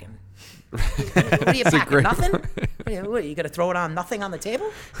you packing? What are you packing? Nothing? What, you got to throw it on nothing on the table?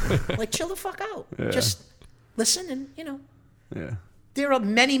 Like chill the fuck out. Just listen and Yeah. there are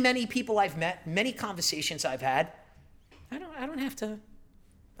many, many people I've met, many conversations I've had. I don't have to.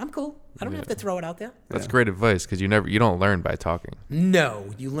 I'm cool. I don't have to throw it out there. That's great advice because you don't learn by talking. No,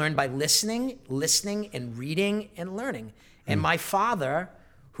 you learn by listening, and reading and learning. And my father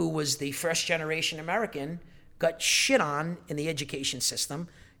who was the first generation American, got shit on in the education system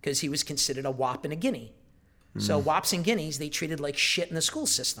because he was considered a wop and a guinea. So wops and guineas, they treated like shit in the school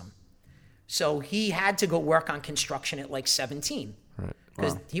system. So he had to go work on construction at like 17. Right.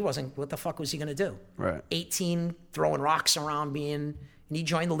 Because he wasn't, what the fuck was he going to do? Right. 18, throwing rocks around, and he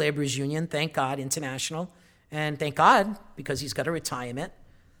joined the Laborers Union, thank God, International. And thank God, because he's got a retirement.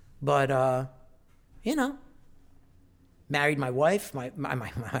 But, married my wife, married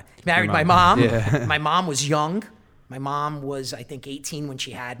my mom. Yeah. My mom was young. My mom was, I think, 18 when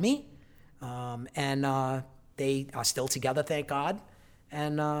she had me. And they are still together, thank God.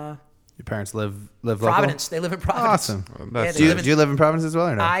 And Your parents live local? Providence. They live in Providence. Awesome. That's- Do you live in Providence as well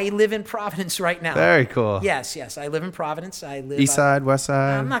or no? I live in Providence right now. Very cool. Yes. I live in Providence. I live East side, west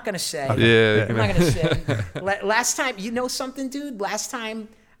side? I'm not gonna say. Yeah. I'm not gonna say. Last time, you know something, dude? Last time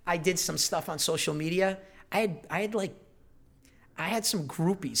I did some stuff on social media, I had some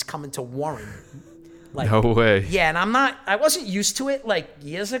groupies coming to Warren. Like, No way. yeah, and I wasn't used to it like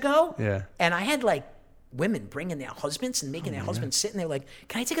years ago. Yeah. And I had like women bringing their husbands and making their husbands sit, and they're like,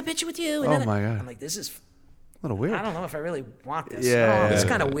 "Can I take a picture with you?" And Oh, then my God. I'm like, "This is, A little weird. I don't know if I really want this. Yeah. It's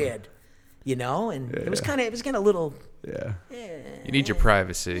kind of weird, you know." And it was getting a little. Yeah. You need your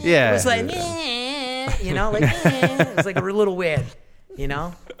privacy. Yeah. It was like, you know, like it was like a little weird, you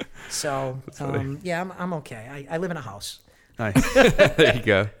know. So yeah, I'm okay. I live in a house. Nice. There you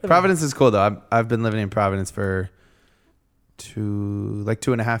go. Providence is cool though. I've been living in Providence for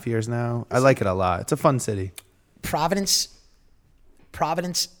 2.5 years now. I like it a lot. It's a fun city. Providence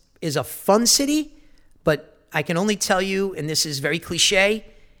is a fun city, but I can only tell you, and this is very cliche,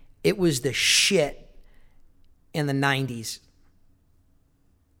 it was the shit in the 90s.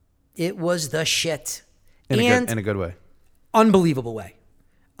 It was the shit. In and a good way. unbelievable way.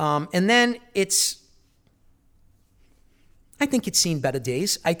 And then I think it's seen better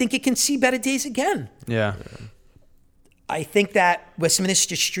days. I think it can see better days again. Yeah. I think that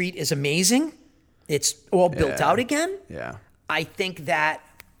Westminster Street is amazing. It's all built Yeah. out again. Yeah. I think that,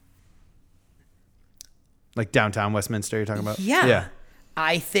 Like downtown Westminster you're talking about? yeah. Yeah.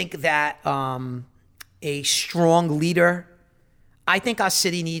 I think that a strong leader, I think our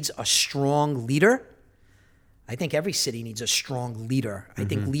city needs a strong leader. I think every city needs a strong leader. I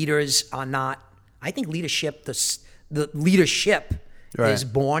think leaders are not, I think leadership, the leadership Right. is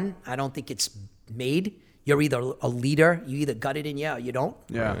born. I don't think it's made. You're either a leader, you either got it in you or you don't.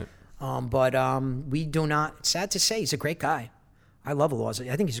 Yeah. But we do not, it's sad to say, he's a great guy. I love Elorza.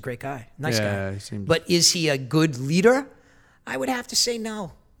 I think he's a great guy. Nice Yeah, guy. he seems- But is he a good leader? I would have to say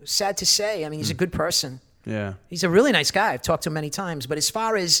no. Sad to say. I mean, he's a good person. Yeah. He's a really nice guy. I've talked to him many times. But as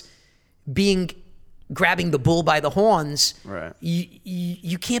far as grabbing the bull by the horns, Right.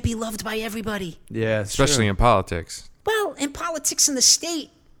 you can't be loved by everybody. Yeah. Especially in politics. Well, in politics in the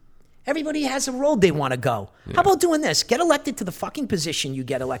state, everybody has a road they want to go. How about doing this? Get elected to the fucking position you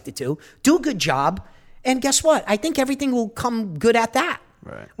get elected to. Do a good job. And guess what? I think everything will come good at that.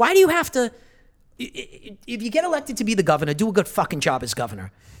 Right. Why do you have to... If you get elected to be the governor, do a good fucking job as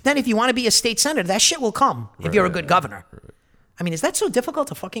governor. Then if you want to be a state senator, that shit will come if you're a good governor. I mean, is that so difficult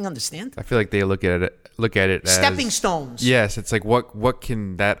to fucking understand? I feel like they look at it as Stepping stones. Yes, it's like what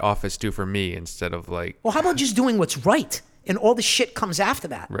can that office do for me instead of like Well, how about just doing what's right and all the shit comes after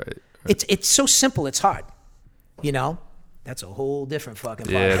that? Right. It's so simple, it's hard. You know? That's a whole different fucking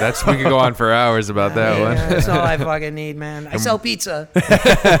yeah, podcast. we could go on for hours about that one. That's all I fucking need, man. I sell pizza.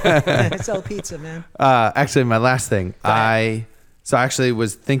 I sell pizza, man. Actually, my last thing. I actually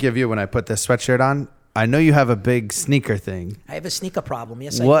was thinking of you when I put this sweatshirt on. I know you have a big sneaker thing. I have a sneaker problem.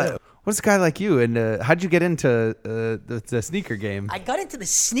 Yes, I do. What's a guy like you? And how'd you get into the sneaker game? I got into the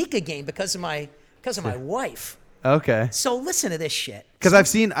sneaker game because of my wife. Okay. So listen to this shit. Because I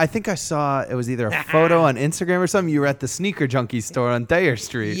think I saw it was either a photo on Instagram or something. You were at the Sneaker Junkie store on Thayer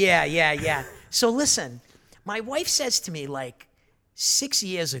Street. Yeah. So listen, my wife says to me like 6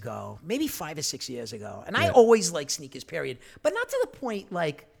 years ago, maybe 5 or 6 years ago, and I always liked sneakers, period, but not to the point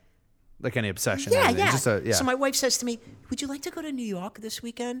like, Like any obsession. yeah. Just yeah. So my wife says to me, "Would you like to go to New York this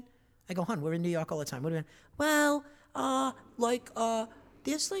weekend?" I go, "Hon, we're in New York all the time. What do you mean?" Well,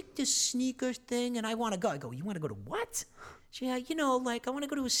 there's like this sneaker thing, and I want to go. I go, "You want to go to what?" She, I want to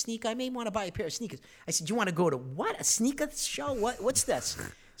go to a sneaker. I may want to buy a pair of sneakers. I said, "You want to go to what? A sneaker show? What's this?"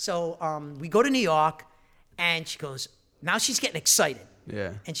 So we go to New York, and she goes. Now she's getting excited.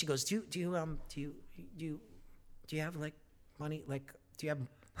 Yeah. And she goes, "Do you have like money? Like, do you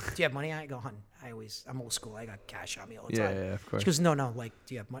have money?" I go, "Hun, I'm old school. I got cash on me all the time." Yeah, of course. She goes, No, like,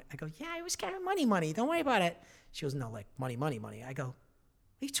 do you have money? I go, "Yeah, I always carry money. Don't worry about it." She goes, "No, like money. I go, "What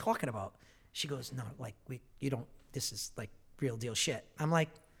are you talking about?" She goes, "No, like you don't. This is like real deal shit. I'm like,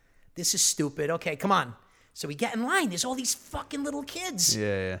 this is stupid. Okay, come on. So we get in line. There's all these fucking little kids.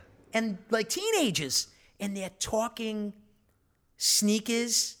 Yeah. And like teenagers. And they're talking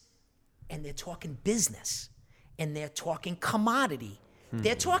sneakers. And they're talking business. And they're talking commodity.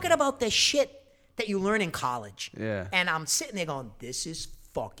 They're talking about the shit that you learn in college. Yeah. And I'm sitting there going, this is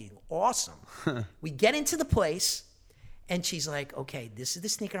fucking awesome. We get into the place. And she's like, okay, this is the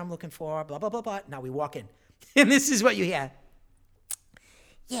sneaker I'm looking for, blah, blah, blah, blah. Now we walk in. And this is what you hear.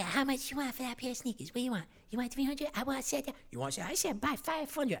 Yeah, how much you want for that pair of sneakers? What do you want? You want 300? I want that. You want that? I said buy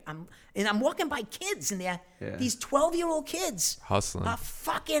 500. I'm walking by kids, and they're these 12-year-old kids Hustling. are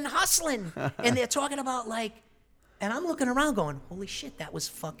fucking hustling, and they're talking about like, and I'm looking around going, holy shit, that was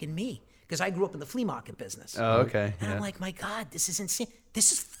fucking me, because I grew up in the flea market business. Oh, okay. And I'm like, my God, this is insane.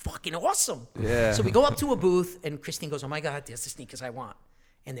 This is fucking awesome. Yeah. So we go up to a booth, and Christine goes, oh my God, there's the sneakers I want,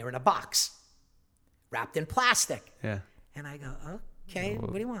 and they're in a box, wrapped in plastic. Yeah. And I go, okay,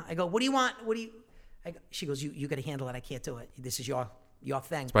 what do you want? I go, what do you want? She goes, you got to handle it. I can't do it. This is your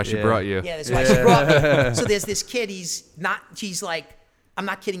thing. That's why she brought you. Yeah, that's why she brought me. So there's this kid, he's like, I'm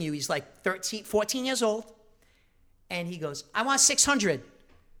not kidding you, he's like 14 years old. And he goes, I want 600.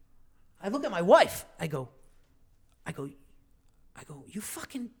 I look at my wife. I go, you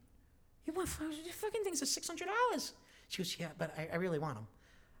fucking things are $600. She goes, yeah, but I really want them.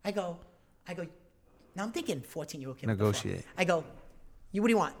 I go, now I'm thinking 14-year-old kid. Negotiate. I go, what do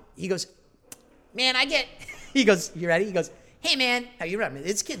you want? He goes, man, he goes, you ready? He goes, hey man, now you ready?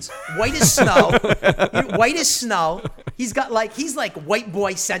 This kid's white as snow. White as snow. He's like white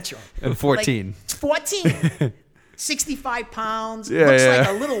boy central. And 14. Like 14. 65 pounds. Yeah, looks yeah. like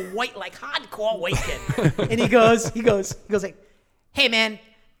a little white, like hardcore white kid. And he goes like, hey man,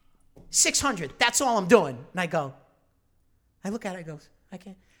 600. That's all I'm doing. And I look at it, I go, I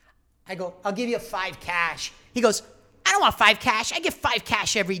can't. I go, I'll give you 5 cash. He goes, I don't want 5 cash. I get 5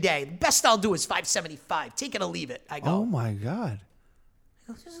 cash every day. The best I'll do is 575. Take it or leave it. I go, Oh my God.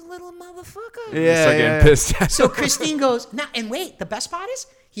 this is a little motherfucker. Yeah. Start getting pissed. So Christine goes, now, and wait, the best part is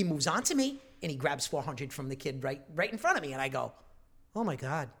he moves on to me and he grabs 400 from the kid right in front of me. And I go, oh my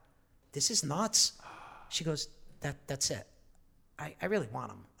God, this is nuts. She goes, that's it. I really want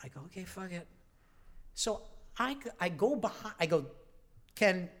them. I go, okay, fuck it. So I go behind, I go,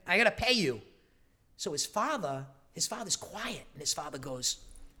 Ken, I got to pay you. So his father's quiet. And his father goes,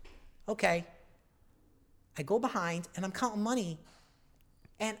 okay. I go behind and I'm counting money.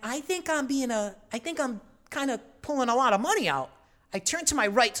 And I think I'm kind of pulling a lot of money out. I turn to my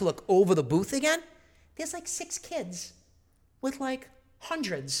right to look over the booth again. There's like 6 kids with like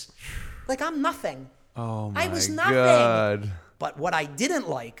hundreds. Like I'm nothing. Oh my I was nothing. God. But what I didn't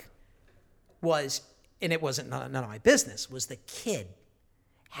like was, and it wasn't none of my business, was the kid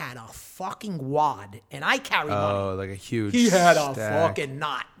had a fucking wad, and I carry money. Oh, like a huge He had a stack. fucking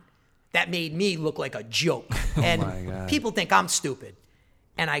knot that made me look like a joke. And my God. people think I'm stupid.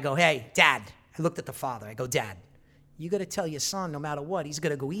 And I go, hey, Dad. I looked at the father. I go, Dad, you got to tell your son no matter what, he's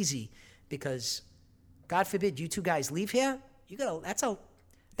going to go easy because God forbid you 2 guys leave here.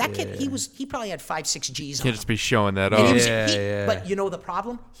 That kid, he probably had 5-6 G's on Can't him. just be showing that And off. he was- Yeah. But you know the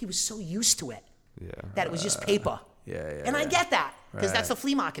problem? He was so used to it that it was just paper. And I get that because that's the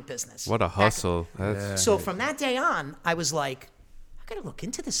flea market business. What a hustle. That's, So from that day on, I was like, I got to look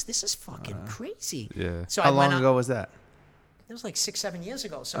into this. This is fucking crazy. Yeah. So How I long went ago was that? It was like 6-7 years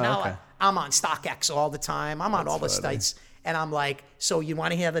ago. So now okay. I'm on StockX all the time. I'm on all the sites. And I'm like, so you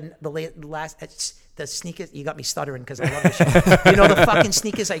want to hear the sneakers? You got me stuttering because I love this shit. You know the fucking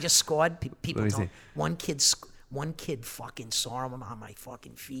sneakers I just scored? People Let me don't. see. One kid fucking saw them on my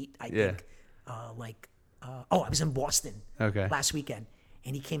fucking feet. I Yeah. think, I was in Boston last weekend.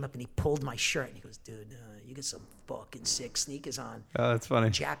 And he came up and he pulled my shirt. And he goes, dude, you got some fucking sick sneakers on. Oh, that's funny.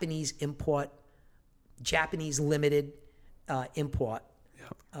 Japanese import, Japanese limited import.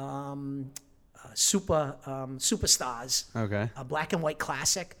 Superstars. Okay. A black and white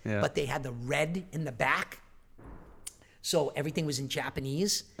classic, but they had the red in the back. So everything was in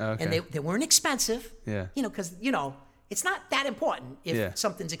Japanese. Okay. And they weren't expensive. Yeah. You know, because, it's not that important if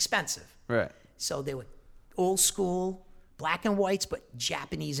something's expensive. Right. So they were old school, black and whites, but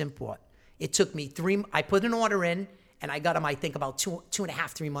Japanese import. It took me I put an order in, and I got them, I think, about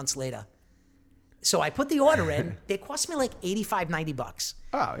 2.5-3 months later. So I put the order in. They cost me like $85-$90.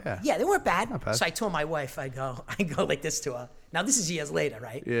 Oh, yeah. Yeah, they weren't bad. bad. So I told my wife, I go like this to her. Now, this is years later,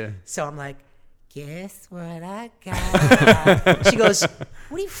 right? Yeah. So I'm like, guess what I got? She goes, what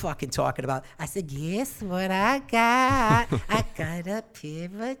are you fucking talking about? I said, guess what I got? I got a pair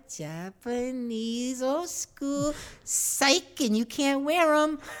of Japanese old school. Psych, and you can't wear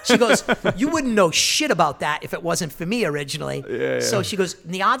them. She goes, you wouldn't know shit about that if it wasn't for me originally. So she goes,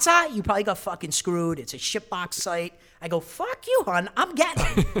 and the odds are you probably got fucking screwed. It's a shitbox site. I go, fuck you, hon. I'm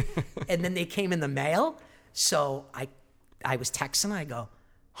getting them. And then they came in the mail. So I was texting. I go,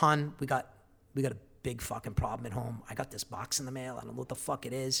 hon, we got a big fucking problem at home. I got this box in the mail. I don't know what the fuck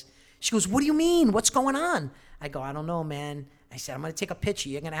it is. She goes, what do you mean? What's going on? I go, I don't know, man. I said, I'm going to take a picture.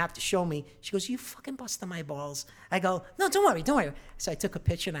 You're going to have to show me. She goes, you fucking busted my balls. I go, no, don't worry. So I took a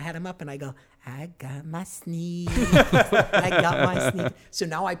picture and I had him up and I go, I got my sneakers. I got my sneakers. So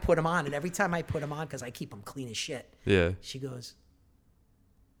now I put them on. And every time I put them on, because I keep them clean as shit. Yeah. She goes,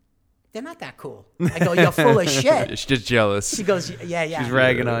 they're not that cool. I go, you're full of shit. She's just jealous. She goes, yeah. She's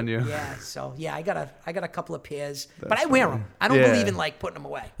ragging on you. Yeah, so yeah, I got a couple of pairs, but I wear them. I don't believe in like putting them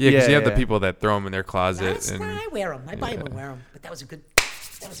away. Yeah, because you have the yeah. people that throw them in their closet. I wear them. I buy them and wear them. But that was a good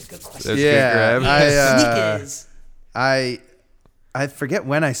question. That's good Yeah, grab. Sneakers. I forget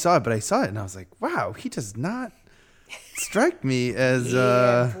when I saw it, but I saw it and I was like, wow, he does not strike me as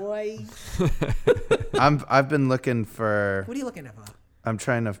Yeah, boy. I've been looking for. What are you looking at? I'm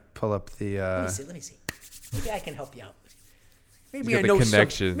trying to pull up the. Let me see. Maybe I can help you out. Maybe got I the know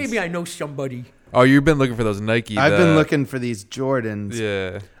connections. maybe I know somebody. Oh, you've been looking for those Nike. I've been looking for these Jordans.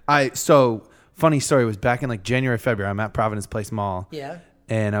 Yeah. So funny story, was back in like January, February. I'm at Providence Place Mall. Yeah.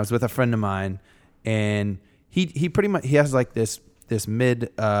 And I was with a friend of mine, and he pretty much he has like this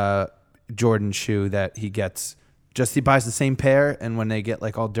mid Jordan shoe that he gets. He buys the same pair, and when they get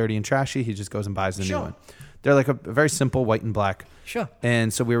like all dirty and trashy, he just goes and buys the new one. They're like a very simple white and black. Sure.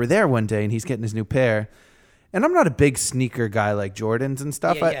 And so we were there one day, and he's getting his new pair. And I'm not a big sneaker guy like Jordans and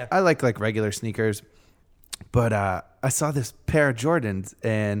stuff. Yeah. I like regular sneakers. But I saw this pair of Jordans,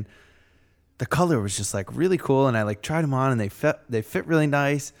 and the color was just like really cool. And I like tried them on, and they fit really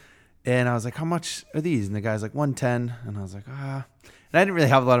nice. And I was like, how much are these? And the guy's like, $110. And I was like, And I didn't really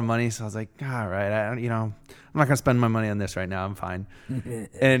have a lot of money, so I was like, all right, I'm not gonna spend my money on this right now. I'm fine.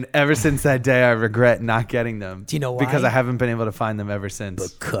 And ever since that day, I regret not getting them. Do you know why? Because I haven't been able to find them ever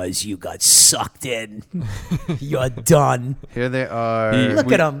since. Because you got sucked in. You're done. Here they are.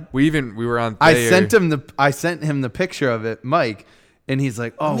 Look at them. We were on. I Thayer. sent him the picture of it, Mike, and he's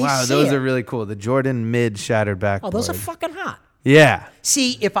like, "Oh Let me wow, see those it. are really cool. The Jordan mid shattered backboard. Oh, those are fucking hot. Yeah.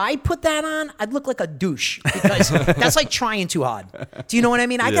 See, if I put that on, I'd look like a douche because that's like trying too hard. Do you know what I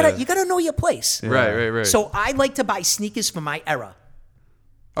mean? You gotta know your place. Right. So I like to buy sneakers for my era.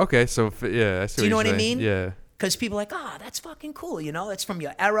 Okay, so yeah, I see. Do you know what I saying. mean? Yeah. Because people are like, that's fucking cool. You know, that's from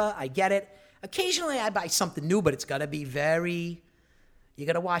your era. I get it. Occasionally I buy something new, but it's got to be you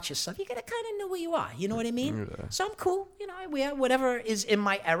got to watch yourself. You got to kind of know where you are. You know what I mean? Yeah. So I'm cool. You know, I wear whatever is in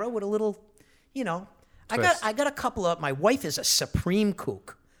my era with a little, I got a couple of, my wife is a Supreme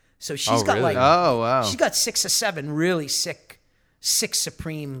kook. So she's got really? Oh wow. she's got 6 or 7 really sick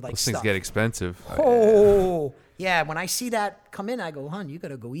Supreme like Those stuff. things get expensive. Oh, yeah. When I see that come in, I go, hon, you got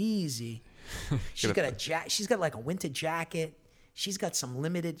to go easy. She's got like a winter jacket. She's got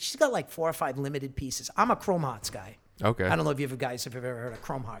she's got like 4 or 5 limited pieces. I'm a Chrome Hearts guy. Okay. I don't know if you guys have ever heard of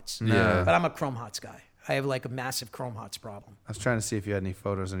Chrome Hearts. Yeah. But I'm a Chrome Hearts guy. I have like a massive Chrome Hearts problem. I was trying to see if you had any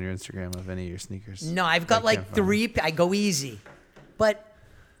photos on your Instagram of any of your sneakers. No, I've got like 3. I go easy. But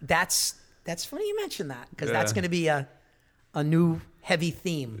that's funny you mentioned that because that's going to be a new heavy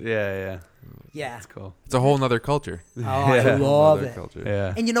theme. Yeah. Yeah. That's cool. It's a whole nother culture. Oh, I love Another it. culture.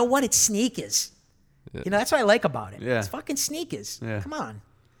 Yeah. And you know what? It's sneakers. Yeah. That's what I like about it. Yeah. It's fucking sneakers. Yeah. Come on.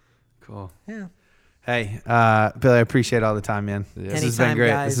 Cool. Yeah. Hey, Billy, I appreciate all the time, man. Yeah. This has been Anytime, great.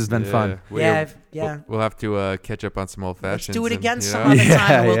 guys. This has been fun. Yeah. We'll have to catch up on some old Let's fashions. do it again some know? other time.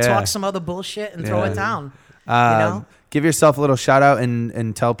 Yeah, We'll yeah. talk some other bullshit and throw it down. Give yourself a little shout out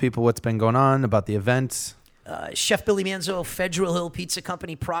and tell people what's been going on about the events. Chef Billy Manzo, Federal Hill Pizza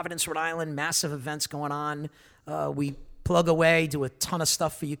Company, Providence, Rhode Island. Massive events going on. We plug away, do a ton of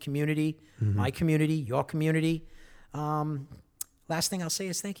stuff for your community, my community, your community. Last thing I'll say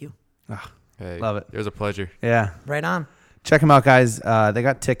is thank you. Hey, Love it. It was a pleasure. Yeah. Right on. Check them out, guys. They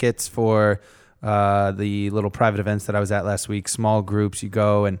got tickets for the little private events that I was at last week. Small groups. You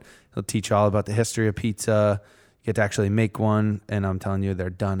go and he'll teach you all about the history of pizza. You get to actually make one, and I'm telling you, they're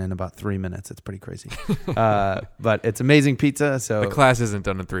done in about 3 minutes. It's pretty crazy. But it's amazing pizza. So The class isn't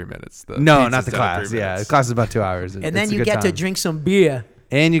done in 3 minutes. The no, pizza's not the done in class. 3 Yeah, minutes. the class is about 2 hours. And then you get to drink some beer.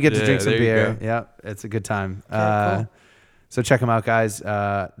 And you get to Yeah, drink some there you beer. go. Yeah, it's a good time. Cool. So check them out, guys.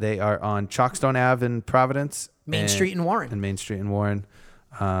 They are on Chalkstone Ave in Providence. Main Street in Warren. And Main Street in Warren.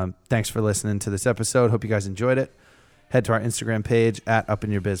 Thanks for listening to this episode. Hope you guys enjoyed it. Head to our Instagram page at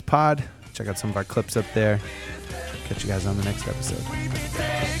UpInYourBizPod. Check out some of our clips up there. Catch you guys on the next episode.